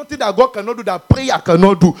 there's nothing that God cannot do that prayer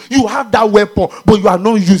cannot do. You have that weapon, but you are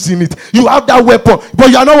not using it. You have that weapon, but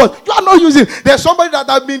you are not what? You are not using it. There's somebody that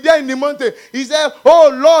has been there in the mountain. He said, oh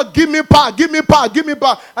Lord, give me power, give me power, give me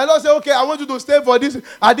power. And Lord said, okay, I want you to stay for this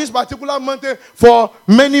at this particular mountain for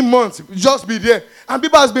many months. Just be there. And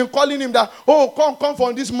people has been calling him that, oh, come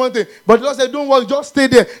from this mountain. But the Lord said, don't worry, just stay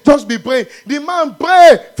there. Just be praying. The man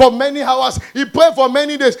prayed for many hours. He prayed for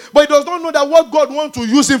many days. But he does not know that what God wants to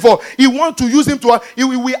use him for. He wants to use him to, he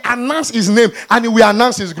will announce his name and he will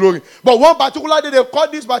announce his glory. But one particular day, they called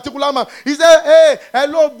this particular man. He said, hey,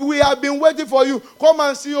 hello, we have been waiting for you. Come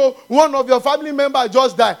and see you. One of your family members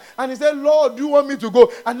just died. And he said, Lord, do you want me to go?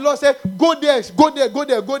 And the Lord said, go there, go there, go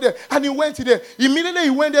there, go there. And he went there. Immediately he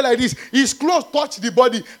went there like this. His clothes touched the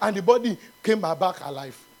body and the body came back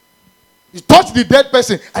alive. He touched the dead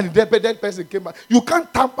person and the dead person came back. You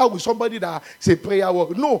can't tamper with somebody that is a prayer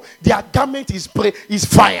work. No, their garment is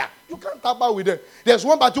fire. You can't tamper with them. There's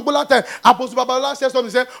one particular time, Apostle Babalola said something.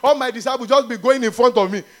 He said, all my disciples just be going in front of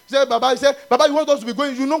me. He said, Baba, you want us to be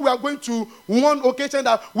going? You know we are going to one occasion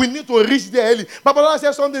that we need to reach there early. Babalola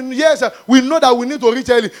said something. Yes, sir, we know that we need to reach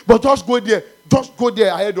early, but just go there. Just go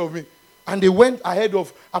there ahead of me. And they went ahead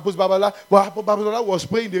of Apostle Babalola. But Apostle Babalola was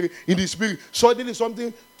praying in the spirit. Suddenly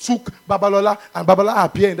something took Babalola, and Babalola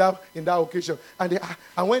appeared in that occasion.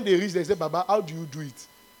 And when they reached, they said, Baba, how do you do it?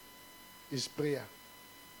 It's prayer.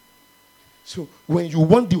 So when you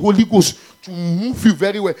want the Holy Ghost to move you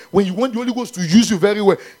very well, when you want the Holy Ghost to use you very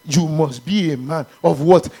well, you must be a man of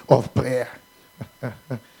what? Of prayer.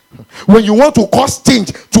 When you want to cause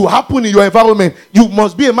change to happen in your environment, you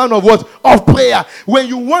must be a man of what? Of prayer. When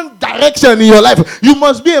you want direction in your life, you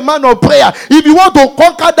must be a man of prayer. If you want to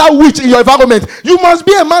conquer that witch in your environment, you must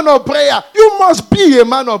be a man of prayer. You must be a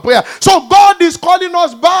man of prayer. So God is calling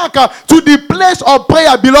us back to the place of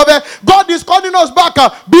prayer, beloved. God is calling us back,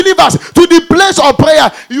 believers, to the place of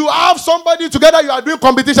prayer. You have somebody together, you are doing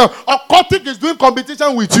competition. Occultic is doing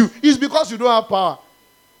competition with you. It's because you don't have power.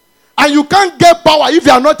 And you can't get power if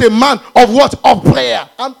you are not a man of what? Of prayer.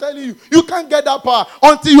 I'm telling you, you can't get that power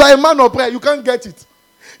until you are a man of prayer. You can't get it.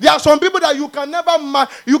 There are some people that you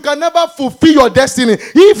can never fulfill your destiny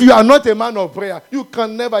if you are not a man of prayer. You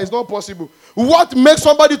can never. It's not possible. What makes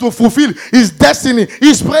somebody to fulfill his destiny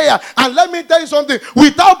is prayer. And let me tell you something.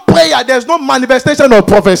 Without prayer, there's no manifestation of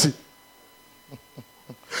prophecy.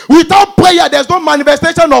 Without prayer, there's no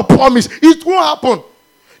manifestation of promise. It won't happen.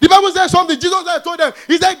 The Bible says something. Jesus told them.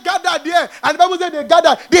 He said, gather there. And the Bible said they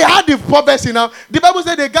gathered. They had the prophecy now. The Bible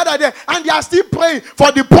said they gathered there. And they are still praying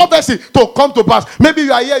for the prophecy to come to pass. Maybe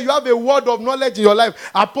you are here. You have a word of knowledge in your life.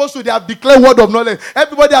 Apostles, they have declared word of knowledge.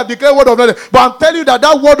 Everybody have declared word of knowledge. But I'm telling you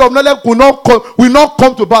that word of knowledge will not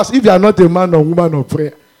come to pass if you are not a man or woman of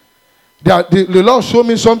prayer. The Lord showed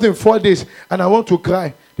me something 4 days. And I want to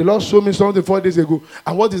cry. The Lord showed me something 4 days ago.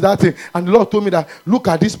 And what is that thing? And the Lord told me that, look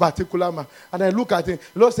at this particular man. And I look at him.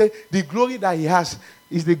 The Lord said, the glory that he has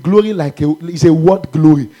is the glory is a word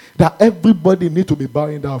glory that everybody needs to be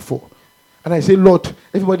bowing down for. And I say, Lord,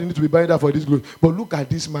 everybody needs to be bowing down for this glory. But look at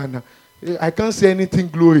this man now. I can't say anything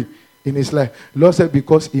glory in his life. The Lord said,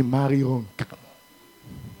 because he married wrong. The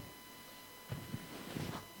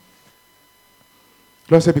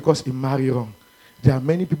Lord said, because he married wrong. There are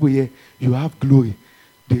many people here, you have glory.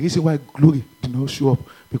 The reason why glory did not show up,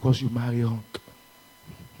 because you marry wrong.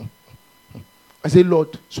 I say,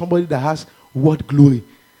 Lord, somebody that has word glory,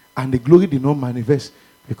 and the glory did not manifest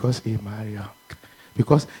because he married wrong.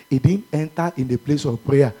 Because he didn't enter in the place of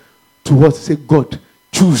prayer to what? Say, God,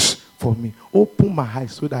 choose for me. Open my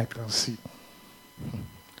eyes so that I can see.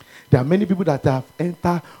 There are many people that have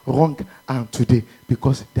entered wrong and today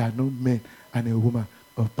because they are not men and a woman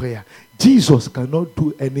of prayer. Jesus cannot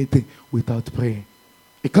do anything without praying.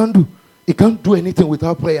 He can't do anything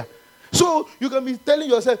without prayer. So you can be telling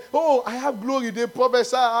yourself, oh, I have glory. They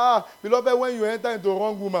prophesy. Beloved, when you enter into a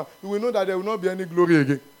wrong woman, you will know that there will not be any glory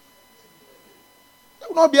again. There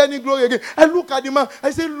will not be any glory again. I look at the man.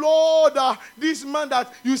 I say, Lord, this man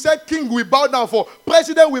that you said king will bow down for,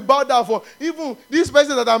 president will bow down for, even this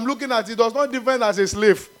person that I'm looking at, it does not different as a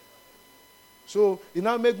slave. So it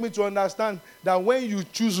now makes me to understand that when you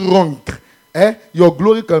choose wrong, your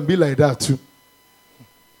glory can be like that too.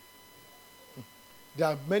 There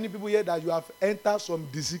are many people here that you have entered some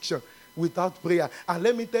decision without prayer. And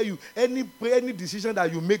let me tell you, any decision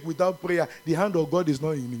that you make without prayer, the hand of God is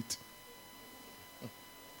not in it.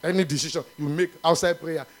 Any decision you make outside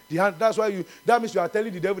prayer, that means you are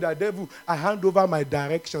telling the devil, I hand over my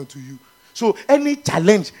direction to you. So any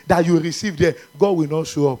challenge that you receive there, God will not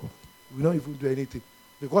show up. He will not even do anything.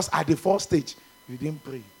 Because at the first stage, you didn't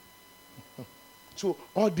pray. So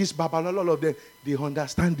all these Babylon, all of them, they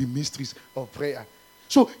understand the mysteries of prayer.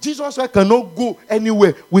 So Jesus Christ cannot go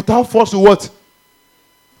anywhere without first what?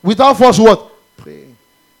 Without first what? Praying.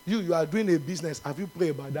 You are doing a business. Have you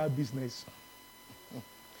prayed about that business?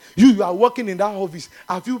 You are working in that office.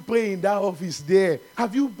 Have you prayed in that office there?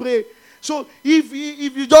 Have you prayed? So if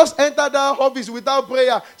you just enter that office without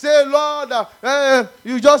prayer, say, Lord,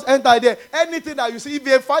 you just enter there. Anything that you see, if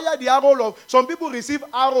they fire the arrow of, some people receive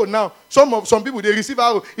arrow now. Some people, they receive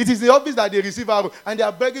arrow. It is the office that they receive arrow. And they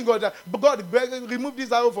are begging God, that, God, remove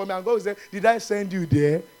this arrow from me. And God will say, did I send you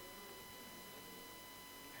there?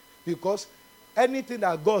 Because anything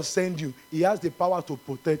that God sends you, He has the power to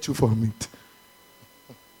protect you from it.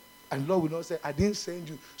 And Lord will not say, I didn't send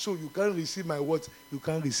you, so you can't receive my words. You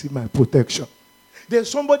can't receive my protection. There's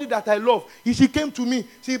somebody that I love. She came to me.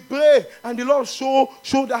 She prayed, and the Lord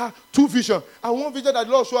showed her two visions. And one vision that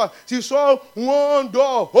the Lord showed her, she saw one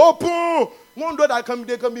door open. One door that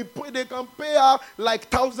they can pay her like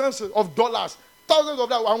thousands of dollars. Thousands of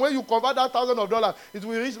dollars. And when you convert that $1,000, it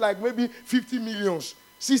will reach like maybe 50 millions,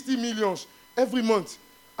 60 millions every month.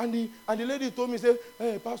 And the lady told me, say,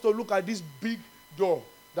 hey, Pastor, look at this big door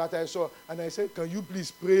that I saw. And I said, can you please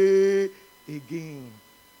pray again?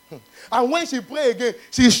 And when she prayed again,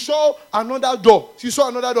 she saw another door.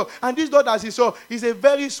 And this door that she saw is a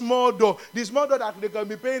very small door. The small door that they can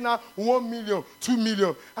be paying now 1 million, 2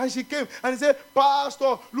 million. And she came and said,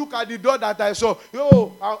 Pastor, look at the door that I saw.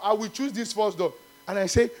 I will choose this first door. And I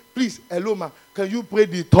said, please, hello, ma, can you pray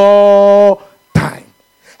the third time?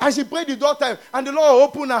 And she prayed the third time. And the Lord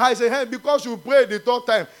opened her eyes and said, hey, because you prayed the third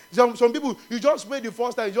time. Some people, you just pray the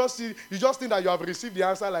first time. You just think that you have received the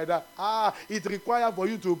answer like that. It requires for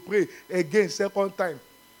you to pray again, second time.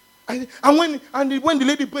 And when the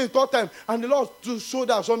lady prayed the third time, and the Lord showed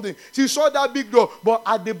her something. She saw that big door. But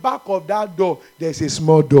at the back of that door, there's a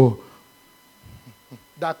small door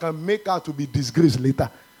that can make her to be disgraced later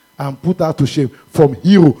and put her to shame from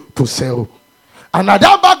hero to zero. And at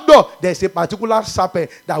that back door, there's a particular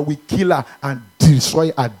serpent that will kill her and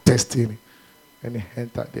destroy her destiny. And he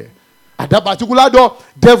entered there. At that particular door,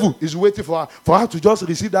 devil is waiting for her to just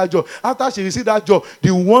receive that job. After she received that job,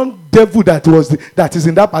 the one devil that is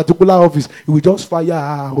in that particular office, he will just fire her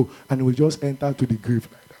arrow and he will just enter to the grave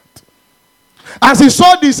like that. As he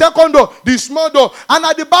saw the second door, the small door, and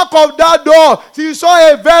at the back of that door, she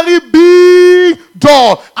saw a very big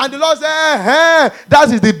door. And the Lord said, hey,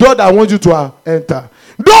 that is the door that I want you to enter.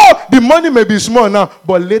 Though the money may be small now,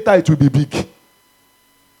 but later it will be big.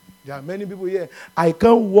 There are many people here. I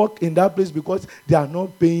can't work in that place because they are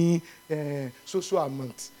not paying social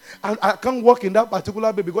amounts. And I can't work in that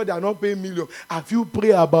particular place because they are not paying millions. Have you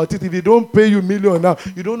prayed about it? If they don't pay you millions now,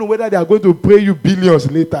 you don't know whether they are going to pay you billions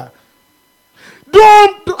later.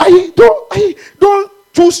 Don't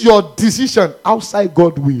choose your decision outside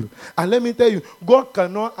God's will. And let me tell you, God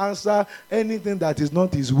cannot answer anything that is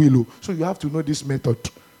not His will. So you have to know this method.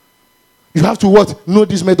 You have to what? Know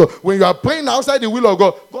this method. When you are praying outside the will of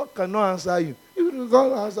God, God cannot answer you. He will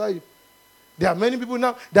not answer you. There are many people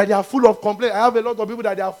now that they are full of complaint. I have a lot of people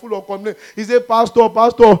that they are full of complaint. He said, Pastor,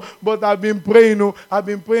 but I've been praying,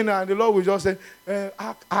 and the Lord will just say,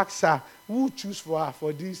 ask her, who choose for her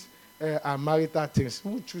for these marital things?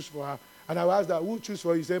 Who choose for her? And I will ask that, who choose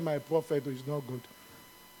for her? He said, my prophet is not good.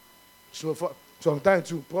 So sometimes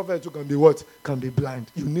too, prophet too can be what? Can be blind.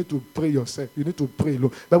 You need to pray yourself. You need to pray alone.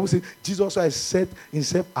 The Bible says Jesus Christ set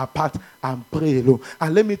himself apart and pray alone.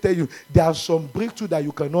 And let me tell you, there are some breakthrough that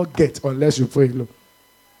you cannot get unless you pray alone.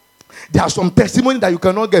 There are some testimony that you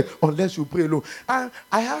cannot get unless you pray alone. And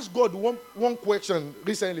I asked God one question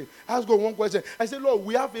recently. I asked God one question. I said, Lord,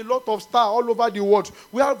 we have a lot of stars all over the world.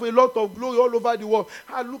 We have a lot of glory all over the world.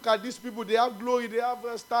 I look at these people. They have glory. They have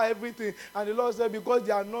a star, everything. And the Lord said, because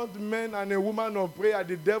they are not men and a woman of prayer,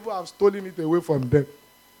 the devil has stolen it away from them.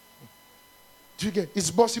 Do you get? It's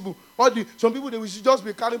possible. Some people, they will just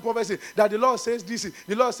be carrying prophecy that the Lord says this,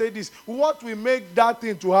 the Lord says this. What will make that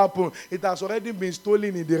thing to happen? It has already been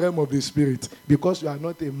stolen in the realm of the spirit because you are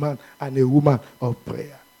not a man and a woman of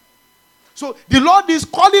prayer. So the Lord is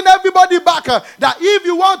calling everybody back that if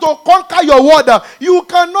you want to conquer your word, you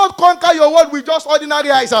cannot conquer your word with just ordinary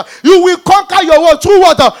eyes. You will conquer your word through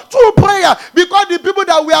what? Through prayer. Because the people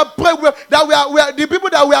that we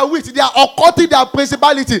are with, they are occulting their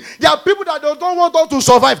principality. They are people that don't want us to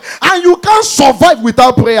survive. And you can't survive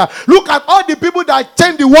without prayer. Look at all the people that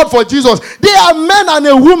changed the world for Jesus. They are men and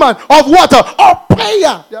a woman of what? Of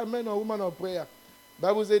prayer. They are men and women of prayer. The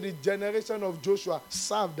Bible says the generation of Joshua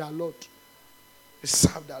served the Lord.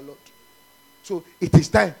 Serve the Lord. So it is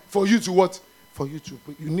time for you to what? For you to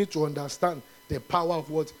pray. You need to understand the power of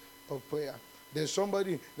what? Of prayer. There's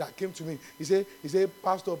somebody that came to me. He said,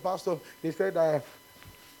 Pastor, they said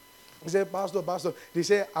Pastor, they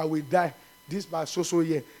said, I will die this by so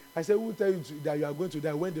year. I said, who tell you that you are going to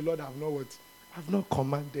die when the Lord have not what? Have not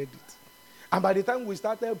commanded it. And by the time we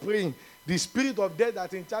started praying, the spirit of death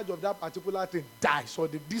that's in charge of that particular thing dies, so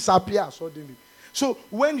they disappear suddenly. So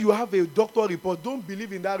when you have a doctor report, don't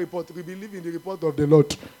believe in that report. We believe in the report of the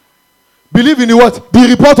Lord. Believe in the what? The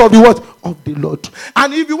report of the what? Of the Lord.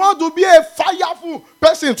 And if you want to be a fireful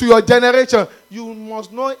person to your generation, you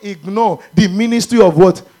must not ignore the ministry of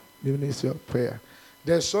what? The ministry of prayer.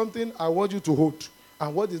 There's something I want you to hold.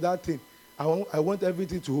 And what is that thing? I want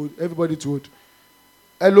everything to hold. Everybody to hold.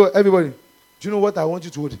 Hello, everybody. Do you know what I want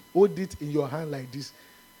you to hold? Hold it in your hand like this.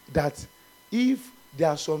 That if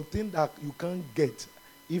there's something that you can't get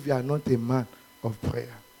if you are not a man of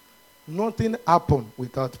prayer, nothing happens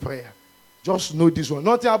without prayer. Just know this one.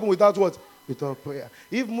 Nothing happens without what? Without prayer.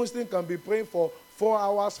 If Muslim can be praying for 4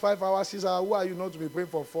 hours, 5 hours, 6 hours, who are you not to be praying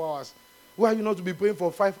for 4 hours? Who are you not to be praying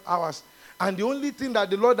for 5 hours? And the only thing that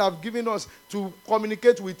the Lord has given us to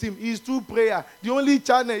communicate with him is through prayer. The only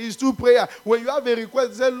channel is through prayer. When you have a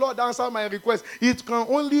request, say, Lord, answer my request. It can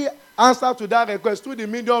only answer to that request through the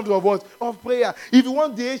mediums of what? Of prayer. If you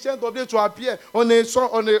want the Ancient of Days to appear on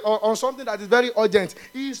something that is very urgent,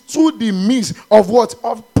 it's through the means of what?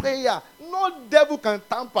 Of prayer. No devil can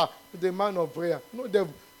tamper with the man of prayer. No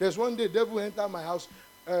devil. There's one day, devil entered my house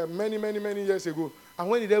many years ago. And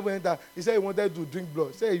when the devil entered, he said he wanted to drink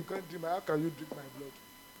blood. He said, you can't drink my, how can you drink my blood?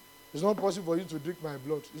 It's not possible for you to drink my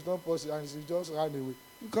blood. It's not possible. And he just ran away.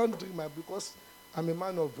 You can't drink my blood because I'm a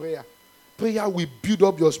man of prayer. Prayer will build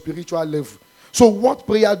up your spiritual level. So what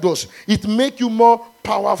prayer does, it makes you more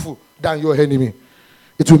powerful than your enemy.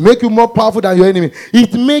 It will make you more powerful than your enemy.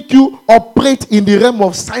 It makes you operate in the realm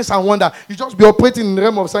of signs and wonder. You just be operating in the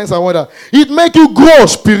realm of signs and wonder. It makes you grow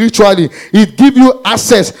spiritually. It gives you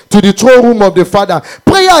access to the throne room of the Father.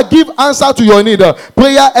 Prayer gives answer to your need.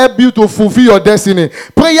 Prayer helps you to fulfill your destiny.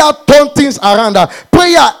 Prayer turns things around.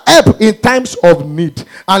 Prayer helps in times of need.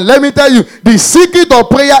 And let me tell you, the secret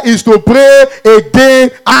of prayer is to pray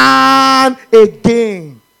again and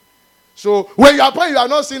again. So when you are praying, you are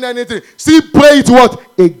not seeing anything. Still pray it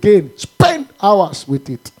what? Again. Spend hours with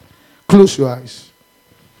it. Close your eyes.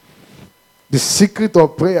 The secret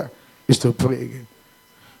of prayer is to pray again.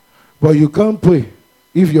 But you can't pray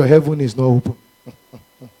if your heaven is not open.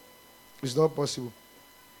 It's not possible.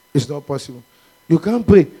 It's not possible. You can't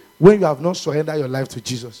pray when you have not surrendered your life to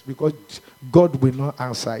Jesus, because God will not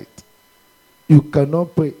answer it. You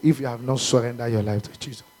cannot pray if you have not surrendered your life to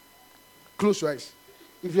Jesus. Close your eyes.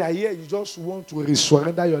 If you are here, you just want to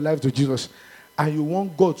surrender your life to Jesus, and you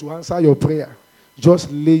want God to answer your prayer,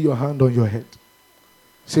 just lay your hand on your head.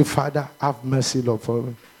 Say, Father, have mercy, Lord, for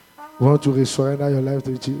me. You want to surrender your life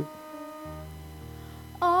to Jesus?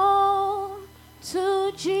 Oh,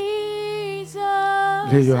 to Jesus.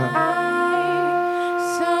 Lay your hand.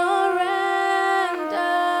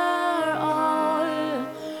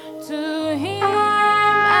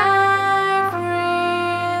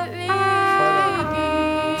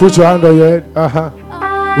 Put your hand on your head.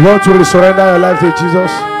 You want to surrender your life to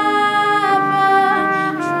Jesus?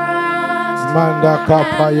 Manda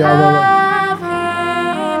kapaya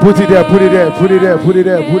baba. Put it there, put it there, put it there, put it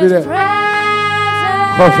there, put it there.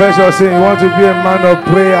 Confess your sin. You want to be a man of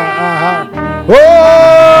prayer. Oh!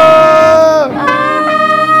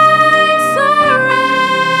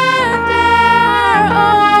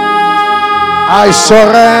 I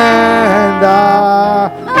surrender.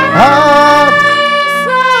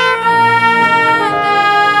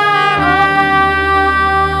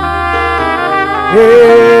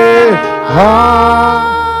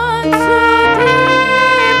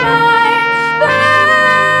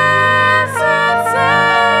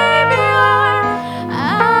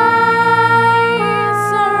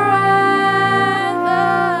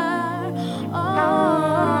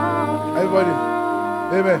 Everybody,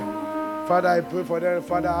 amen. Father, I pray for them.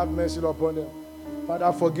 Father, have mercy upon them.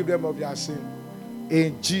 Father, forgive them of their sin.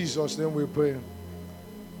 In Jesus' name we pray.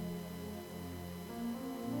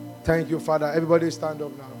 Thank you, Father. Everybody stand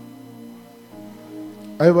up now.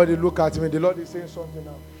 Everybody look at me. The Lord is saying something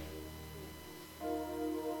now.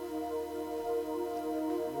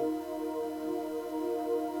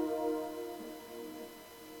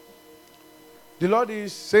 The Lord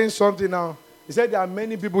is saying something now. He said there are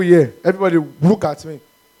many people here. Everybody look at me.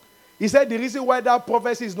 He said the reason why that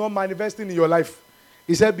prophecy is not manifesting in your life,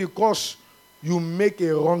 he said because you make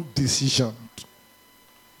a wrong decision.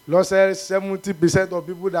 Lord said 70% of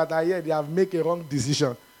people that are here, they have made a wrong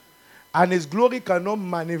decision. And his glory cannot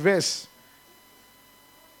manifest.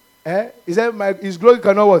 He said his glory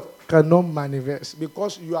cannot what? cannot manifest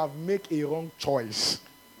because you have made a wrong choice.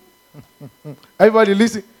 Everybody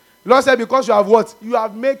listen. Lord said, because you have what? You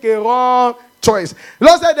have made a wrong choice.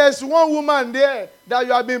 Lord said, there's one woman there that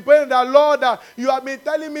you have been praying that, Lord, that you have been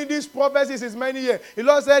telling me these prophecies since many years. The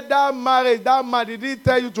Lord said, that marriage, that man, did he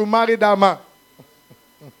tell you to marry that man?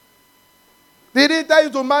 Did he tell you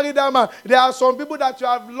to marry that man? There are some people that you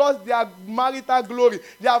have lost their marital glory.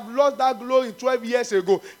 They have lost that glory 12 years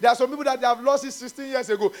ago. There are some people that have lost it 16 years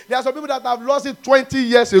ago. There are some people that have lost it 20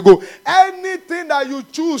 years ago. Anything that you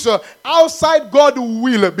choose outside God's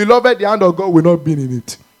will, beloved, the hand of God will not be in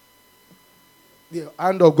it. The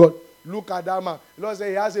hand of God. Look at that man. The Lord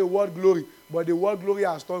said he has a word glory, but the word glory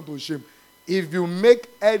has turned to shame. If you make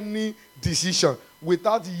any decision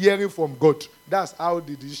without hearing from God, that's how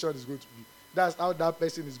the decision is going to be. That's how that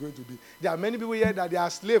person is going to be. There are many people here that they are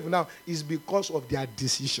slaves now. It's because of their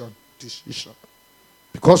decision.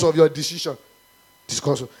 Because of your decision.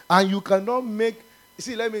 And you cannot make,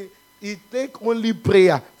 see, it takes only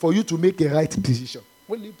prayer for you to make a right decision.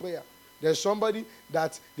 Only prayer. There's somebody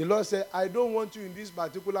that the Lord said, I don't want you in this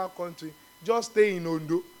particular country. Just stay in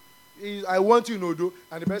Ondo. I want you in Ondo.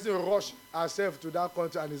 And the person rush herself to that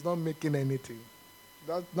country and is not making anything.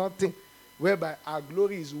 That's nothing. Whereby our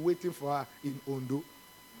glory is waiting for her in Ondo.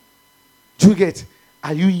 Do you get?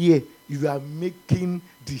 Are you here? You are making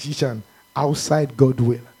decision outside God's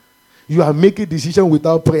will. You are making decision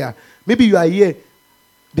without prayer. Maybe you are here.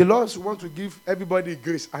 The Lord wants to give everybody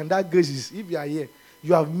grace. And that grace is, if you are here,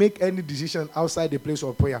 you have made any decision outside the place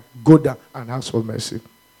of prayer, go down and ask for mercy.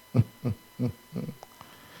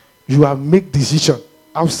 You have made decision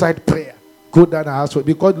outside prayer, go down and ask for,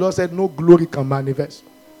 because the Lord said no glory can manifest.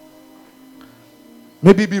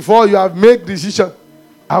 Maybe before you have made decision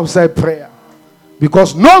outside prayer.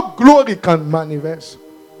 Because no glory can manifest.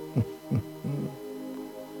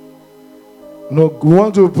 No, you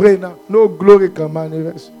want to pray now? No glory can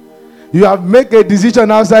manifest. You have made a decision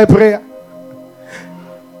outside prayer.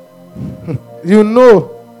 You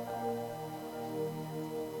know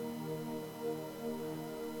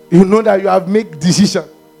that you have made decision.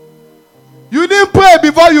 You didn't pray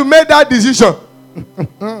before you made that decision.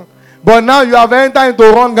 But now you have entered into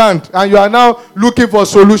wrong hand and you are now looking for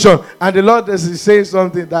solution. And the Lord is saying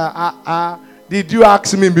something that, did you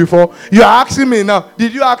ask me before? You are asking me now.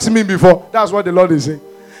 Did you ask me before? That's what the Lord is saying.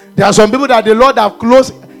 There are some people that the Lord have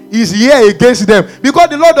closed his ear against them. Because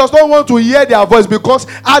the Lord does not want to hear their voice. Because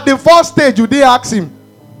at the first stage you didn't ask him.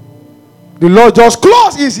 The Lord just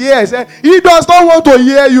closed his ears. He does not want to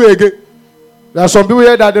hear you again. There are some people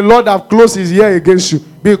here that the Lord have closed his ear against you.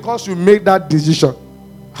 Because you made that decision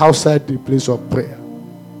outside the place of prayer.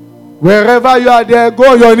 Wherever you are there,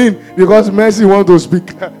 go on your knee because mercy wants to speak.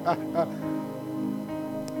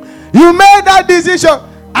 You made that decision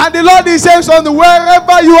and the Lord is saying something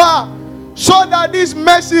wherever you are so that this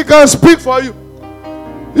mercy can speak for you.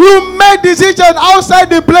 You made decision outside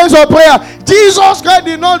the place of prayer. Jesus Christ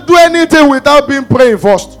did not do anything without praying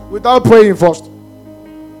first.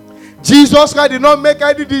 Jesus Christ did not make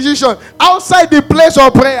any decision outside the place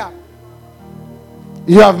of prayer.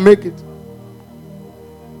 You have made it.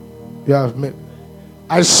 You have made it.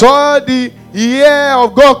 I saw the ear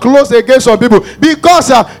of God close against some people because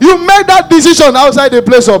you made that decision outside the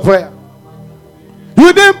place of prayer.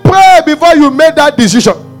 You didn't pray before you made that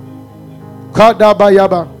decision.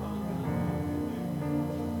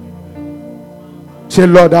 Say,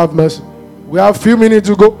 Lord, have mercy. We have a few minutes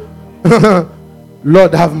to go.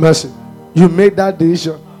 Lord, have mercy. You made that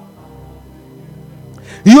decision.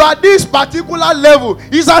 You are this particular level.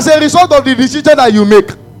 It's as a result of the decision that you make.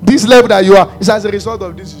 This level that you are, it's as a result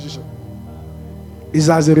of this decision. It's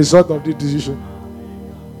as a result of this decision.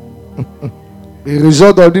 A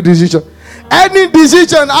result of the decision. Any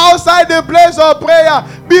decision outside the place of prayer,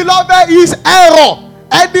 beloved, is error.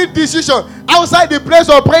 Any decision outside the place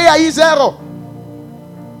of prayer is error.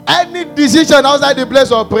 Any decision outside the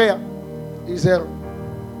place of prayer is error.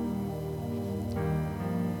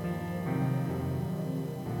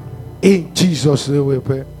 In Jesus' name we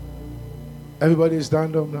pray. Everybody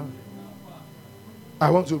stand up now. I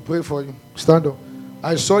want to pray for you. Stand up.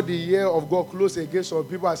 I saw the ear of God close against some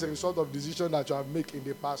people as a result of decisions that you have made in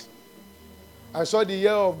the past. I saw the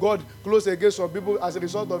ear of God close against some people as a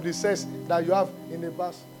result of the sense that you have in the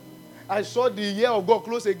past. I saw the ear of God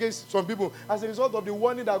close against some people as a result of the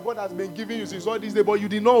warning that God has been giving you since all this day, but you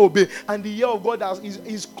did not obey. And the ear of God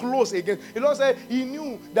is close against. The Lord said he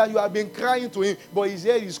knew that you have been crying to him, but his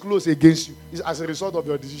ear is close against you. It's as a result of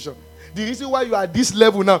your decision. The reason why you are at this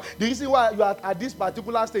level now, the reason why you are at this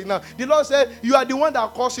particular stage now, the Lord said you are the one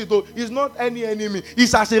that caused it. It's not any enemy.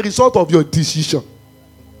 It's as a result of your decision.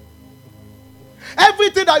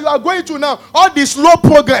 Everything that you are going to now, all the slow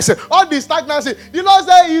progress, all the stagnancy, the Lord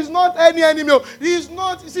said He's not any enemy. He's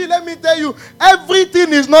not, see, let me tell you,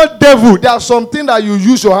 everything is not devil. There's something that you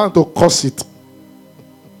use your hand to curse it.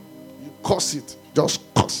 You curse it. Just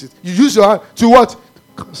curse it. You use your hand to what?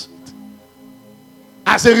 Curse it.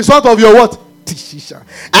 As a result of your what? Decision.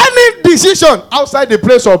 Any decision outside the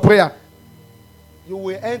place of prayer, you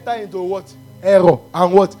will enter into what? Error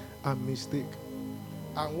and what? A mistake.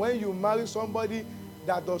 And when you marry somebody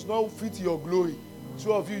that does not fit your glory,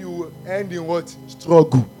 two of you will end in what?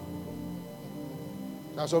 Struggle.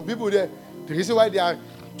 There are some people there, the reason why they are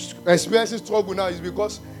experiencing struggle now is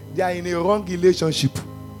because they are in a wrong relationship.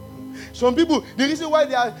 Some people, the reason why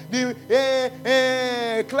the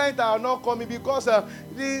clients are not coming because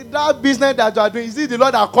that business that you are doing, is it the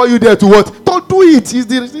Lord that called you there to what? To do it.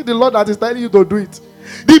 Is it the Lord that is telling you to do it?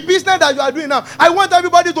 The business that you are doing now, I want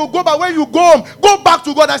everybody to go back. When you go home, go back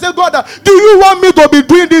to God. I said, God, do you want me to be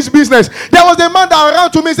doing this business? There was a man that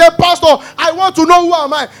ran to me and said, Pastor, I want to know who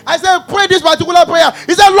am I. I said, pray this particular prayer.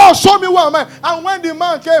 He said, Lord, show me who am I. And when the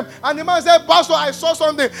man came, and the man said, Pastor, I saw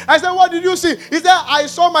something. I said, what did you see? He said, I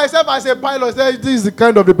saw myself as a pilot. I said, this is the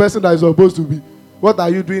kind of the person that is supposed to be. What are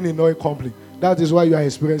you doing in oil company? That is why you are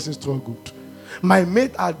experiencing struggle. My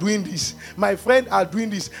mate are doing this. My friend are doing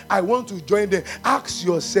this. I want to join them. Ask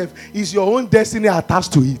yourself, is your own destiny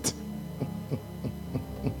attached to it?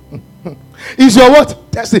 Is your what?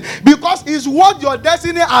 Destiny. Because it's what your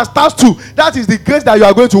destiny is attached to. That is the grace that you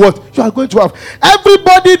are going to what? You are going to have.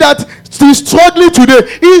 Everybody that is struggling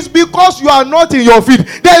today is because you are not in your field.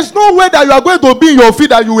 There is no way that you are going to be in your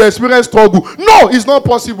field and you will experience struggle. No, it's not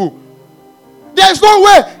possible. There's no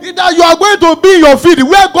way that you are going to be in your field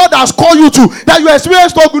where God has called you to, that you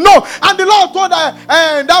experience struggle. No. And the Lord told that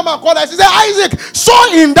man called us. He said, Isaac,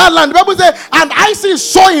 sow in that land. The Bible says, and Isaac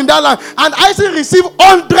sow in that land. And Isaac received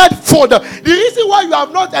 100-fold. The reason why you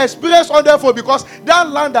have not experienced 100-fold because that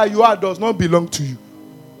land that you are does not belong to you.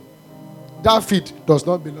 That field does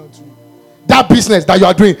not belong to you. That business that you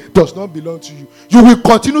are doing does not belong to you. You will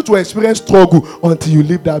continue to experience struggle until you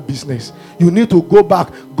leave that business. You need to go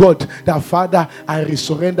back. God, that Father, I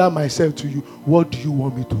surrender myself to you. What do you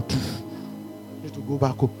want me to do? You need to go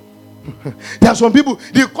back home. There are some people,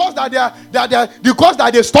 the course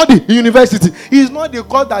that they study in university is not the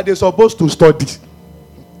course that they're supposed to study.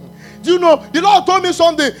 Do you know, the Lord told me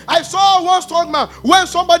something. I saw one strong man when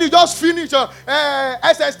somebody just finished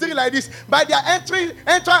SS3 like this. By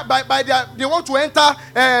their they want to enter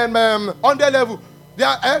on their level. They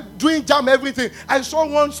are doing jam everything. I saw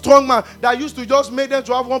one strong man that used to just make them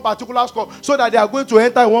to have one particular score so that they are going to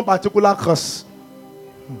enter one particular course.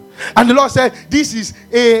 And the Lord said, this is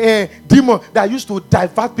a demon that used to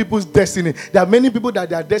divert people's destiny. There are many people that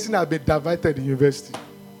their destiny have been diverted in university.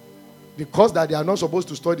 The course that they are not supposed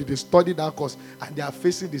to study, they study that course and they are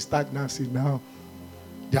facing the stagnancy now.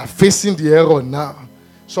 They are facing the error now.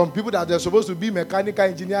 Some people that are supposed to be mechanical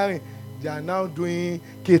engineering, they are now doing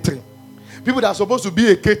catering. People that are supposed to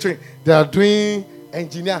be a catering, they are doing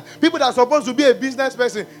engineer. People that are supposed to be a business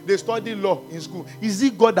person, they study law in school. Is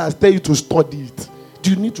it God that tells you to study it? Do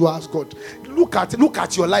you need to ask God? Look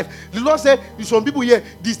at your life. The Lord said, some people here,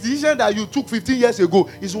 this decision that you took 15 years ago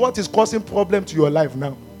is what is causing problem to your life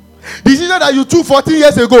now. The decision that you took 14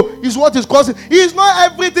 years ago is what is causing. It's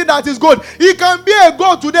not everything that is good. It can be a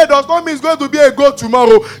goal today, does not mean it's going to be a goal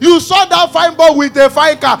tomorrow. You saw that fine ball with a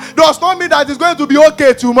fine car, does not mean that it's going to be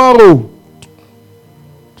okay tomorrow.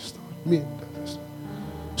 Does not mean that.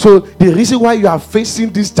 So the reason why you are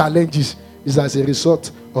facing these challenges is as a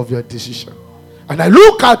result of your decision. And I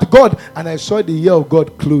look at God and I saw the ear of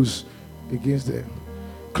God close against them.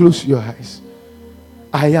 Close your eyes.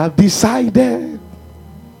 I have decided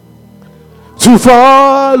to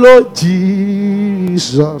follow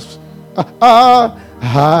Jesus. I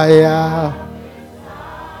have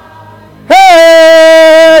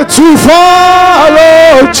to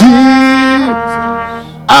follow Jesus.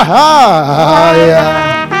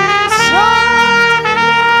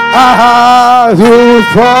 I have to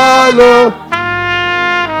follow.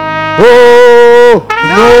 Oh,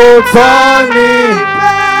 no turning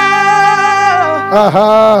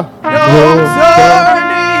back. No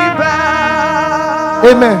turning back.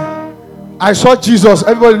 Amen. I saw Jesus.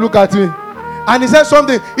 Everybody look at me. And he said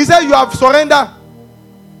something. He said, you have surrendered.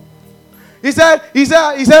 He said,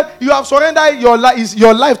 you have surrendered your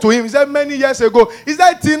life to him. He said many years ago. He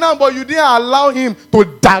said, till now, but you didn't allow him to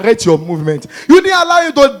direct your movement. You didn't allow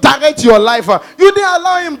him to direct your life. You didn't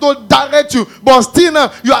allow him to direct you. But still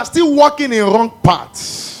now, you are still walking in wrong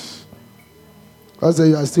paths. I said,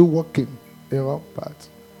 you are still walking in wrong paths.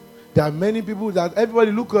 There are many people that everybody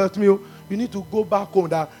look at me. You need to go back home.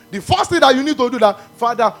 That the first thing that you need to do that,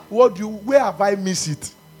 Father, where have I missed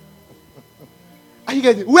it? Are you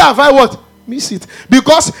getting it? Where have I what? Miss it.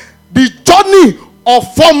 Because the journey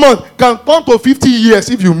of 4 months can come to 50 years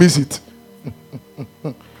if you miss it.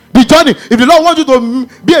 The journey, if the Lord wants you to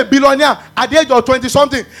be a billionaire at the age of 20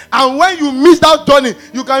 something, and when you miss that journey,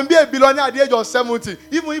 you can be a billionaire at the age of 70,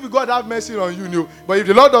 even if God have mercy on you. But if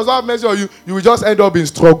the Lord does not have mercy on you, you will just end up in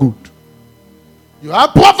struggle. You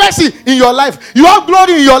have prophecy in your life. You have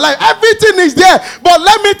glory in your life. Everything is there. But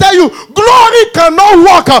let me tell you, glory cannot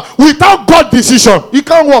work without God's decision. It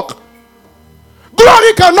can't work.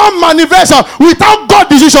 Glory cannot manifest without God's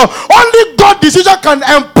decision. Only God's decision can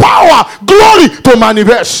empower glory to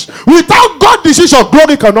manifest. Without God's decision,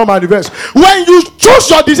 glory cannot manifest. When you choose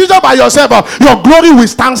your decision by yourself, your glory will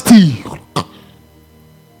stand still.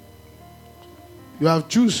 You have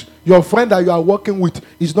choose your friend that you are working with.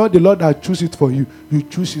 It's not the Lord that chooses it for you. You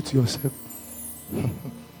choose it yourself.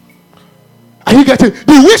 Are you getting it?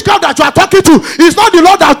 The witchcraft that you are talking to is not the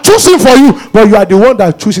Lord that chooses it for you, but you are the one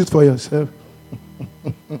that chooses it for yourself.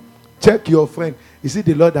 Check your friend. Is it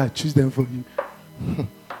the Lord that chooses them for you?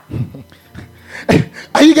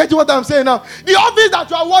 Are you getting what I'm saying now? The office that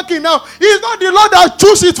you are working now is not the Lord that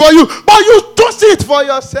chooses it for you, but you choose it for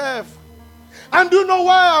yourself. And do you know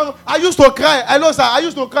why I used to cry? Hello, sir. I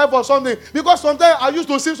used to cry for something. Because sometimes I used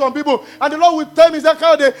to see some people, and the Lord would tell me,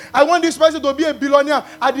 I want this person to be a billionaire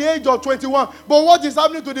at the age of 21. But what is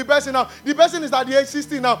happening to the person now? The person is at the age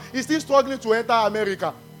 60 now. He's still struggling to enter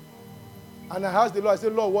America. And I asked the Lord, I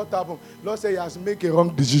said, Lord, what happened? Lord said he has made a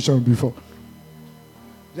wrong decision before.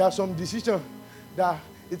 There are some decisions that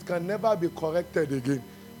it can never be corrected again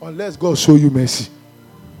unless God show you mercy.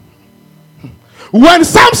 When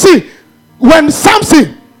Samson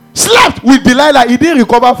slept with Delilah, he didn't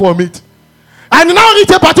recover from it. And he now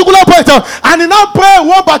reached a particular point, and he now prayed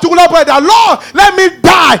one particular prayer that, Lord, let me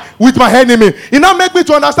die with my enemy. He now make me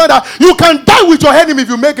to understand that you can die with your enemy if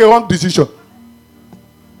you make a wrong decision.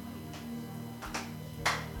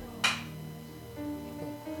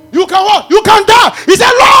 You can what? You can die. He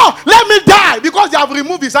said, Lord, let me die. Because they have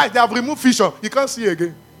removed his eyes. They have removed vision. He can't see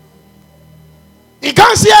again. He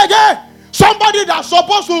can't see again. Somebody that's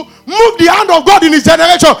supposed to move the hand of God in his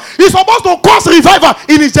generation is supposed to cause revival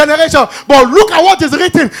in his generation. But look at what is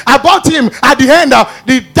written about him at the end.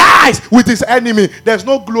 He dies with his enemy. There's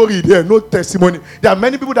no glory there, no testimony. There are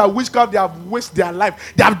many people that witchcraft, they have wasted their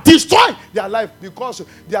life. They have destroyed their life because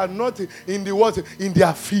they are not in the water, in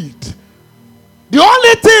their feet. The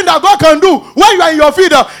only thing that God can do when you are in your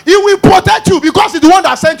field, he will protect you because he's the one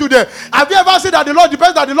that sent you there. Have you ever seen that the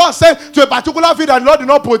person that the Lord sent to a particular field and the Lord did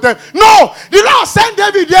not protect? No! The Lord sent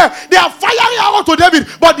David there. They are firing arrow to David,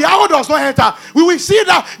 but the arrow does not enter. We will see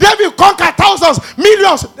that David conquered thousands,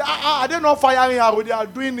 millions. Are they not firing arrow? They are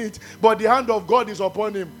doing it, but the hand of God is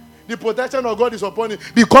upon him. The protection of God is upon him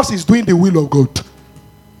because he's doing the will of God.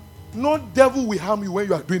 No devil will harm you when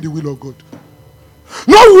you are doing the will of God.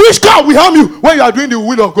 No witchcraft will harm you when you are doing the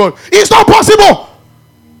will of God. It's not possible.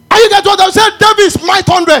 Are you getting what I'm saying? David smite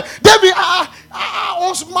 100. David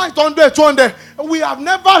smite 100, 200. We have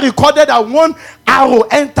never recorded that one arrow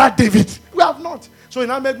entered David. We have not. So it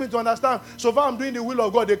now makes me to understand. So far I'm doing the will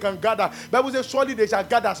of God, they can gather. The Bible says, surely they shall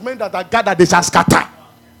gather. As men that are gathered, they shall scatter.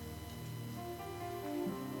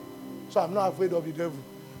 So I'm not afraid of the devil.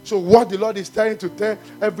 So what the Lord is trying to tell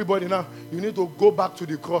everybody now, you need to go back to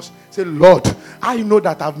the cross. Say, Lord, I know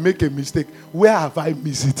that I've made a mistake. Where have I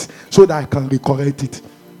missed it? So that I can correct it.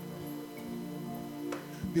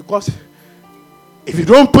 Because if you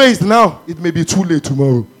don't pray it now, it may be too late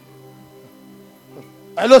tomorrow.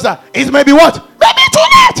 Hello, sir. It may be what? Maybe too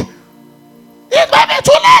late. It may be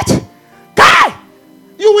too late. Guy!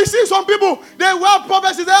 You will see some people, they wear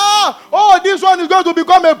prophecies. This one is going to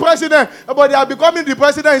become a president. But they are becoming the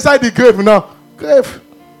president inside the grave now. Grave.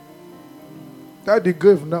 That's the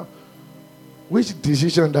grave now. Which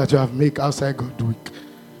decision that you have made outside God's will?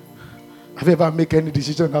 Have you ever made any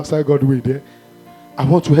decision outside God's will there? I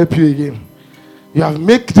want to help you again. You have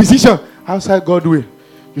made decision outside God's will.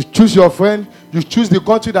 You choose your friend. You choose the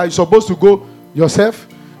country that you're supposed to go yourself.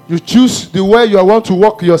 You choose the way you want to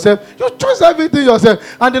walk yourself. You choose everything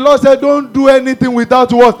yourself. And the Lord said, don't do anything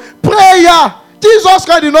without what? Prayer. Jesus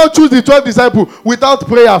Christ did not choose the 12 disciples without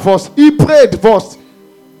prayer first. He prayed first.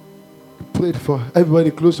 He prayed for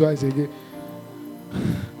everybody. Close your eyes again.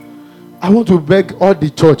 I want to beg all the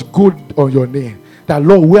church, go on your name. That,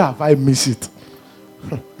 Lord, where have I missed it?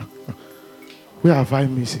 Where have I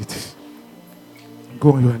missed it?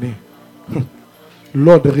 Go on your name.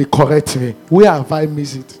 Lord, recorrect me. Where have I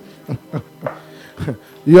missed it?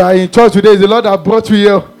 You are in church today. The Lord that brought you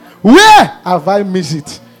here. Where have I missed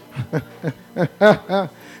it?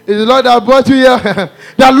 It's the Lord that brought you here.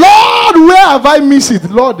 The Lord, where have I missed it?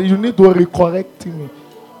 Lord, you need to recorrect me.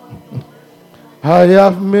 I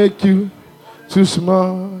have made you too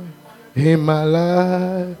small in my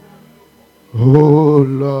life. Oh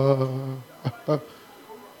Lord,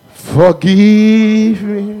 forgive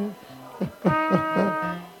me.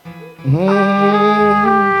 Believe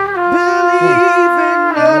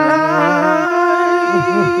in your life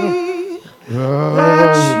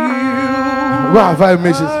that Where have I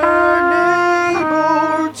missed it? you are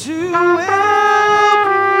able to help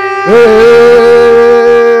me.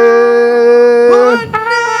 But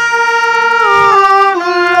now,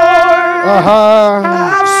 Lord,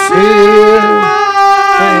 I've seen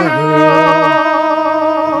my wrong.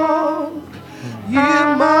 Give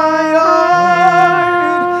my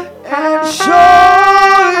heart and show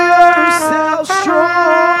yourself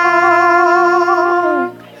strong.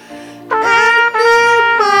 And in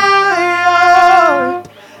my heart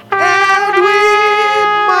and with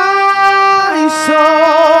my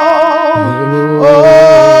soul,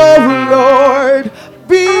 oh Lord,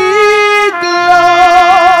 be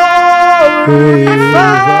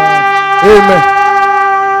glorified. Amen.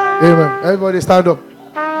 Amen. Everybody stand up.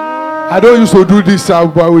 I don't used to do this,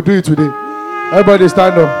 but I will do it today. Everybody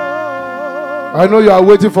stand up. I know you are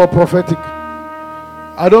waiting for prophetic.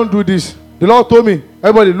 I don't do this. The Lord told me,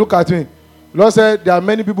 everybody look at me. The Lord said there are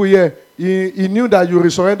many people here. He knew that you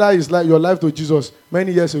surrender your life to Jesus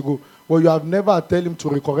many years ago. But you have never told him to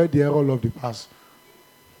recorrect the error of the past.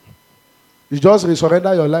 You just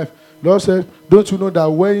surrender your life. The Lord said, don't you know that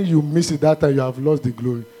when you miss it that time, you have lost the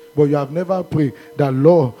glory. But you have never prayed that,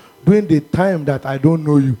 Lord, during the time that I don't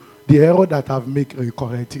know you, the error that I've made,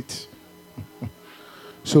 recorrect it.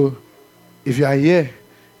 So, if you are here,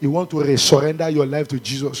 you want to surrender your life to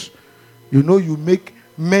Jesus. You know you make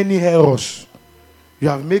many errors. You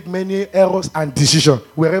have made many errors and decisions.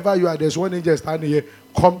 Wherever you are, there's one angel standing here.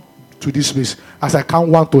 Come to this place. As I count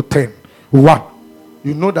 1 to 10. 1.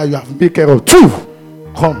 You know that you have made error. 2.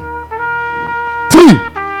 Come. 3.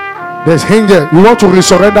 There's angel. You want to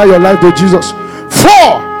surrender your life to Jesus. 4.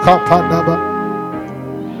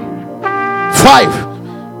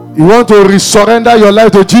 5. You want to surrender your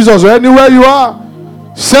life to Jesus anywhere you are.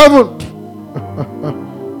 7.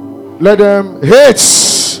 Let them hate.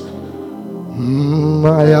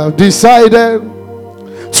 I have decided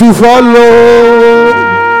to follow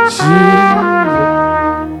Jesus.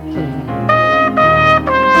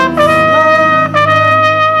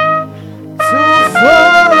 To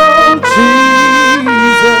follow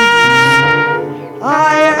Jesus, I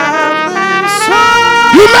have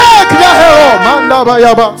decided You make the hero, Manda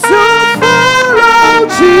Bayaba. to follow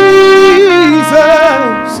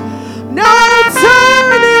Jesus. No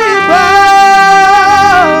turning back.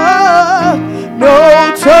 No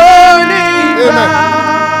turning back.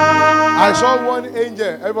 I saw one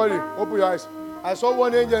angel. Everybody, open your eyes. I saw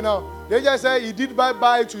one angel now. The angel said he did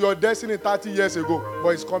bye-bye to your destiny 30 years ago, but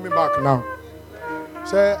he's coming back now.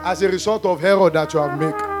 Say, as a result of error that you have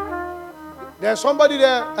made. There's somebody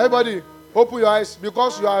there. Everybody, open your eyes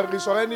because you are resurrecting.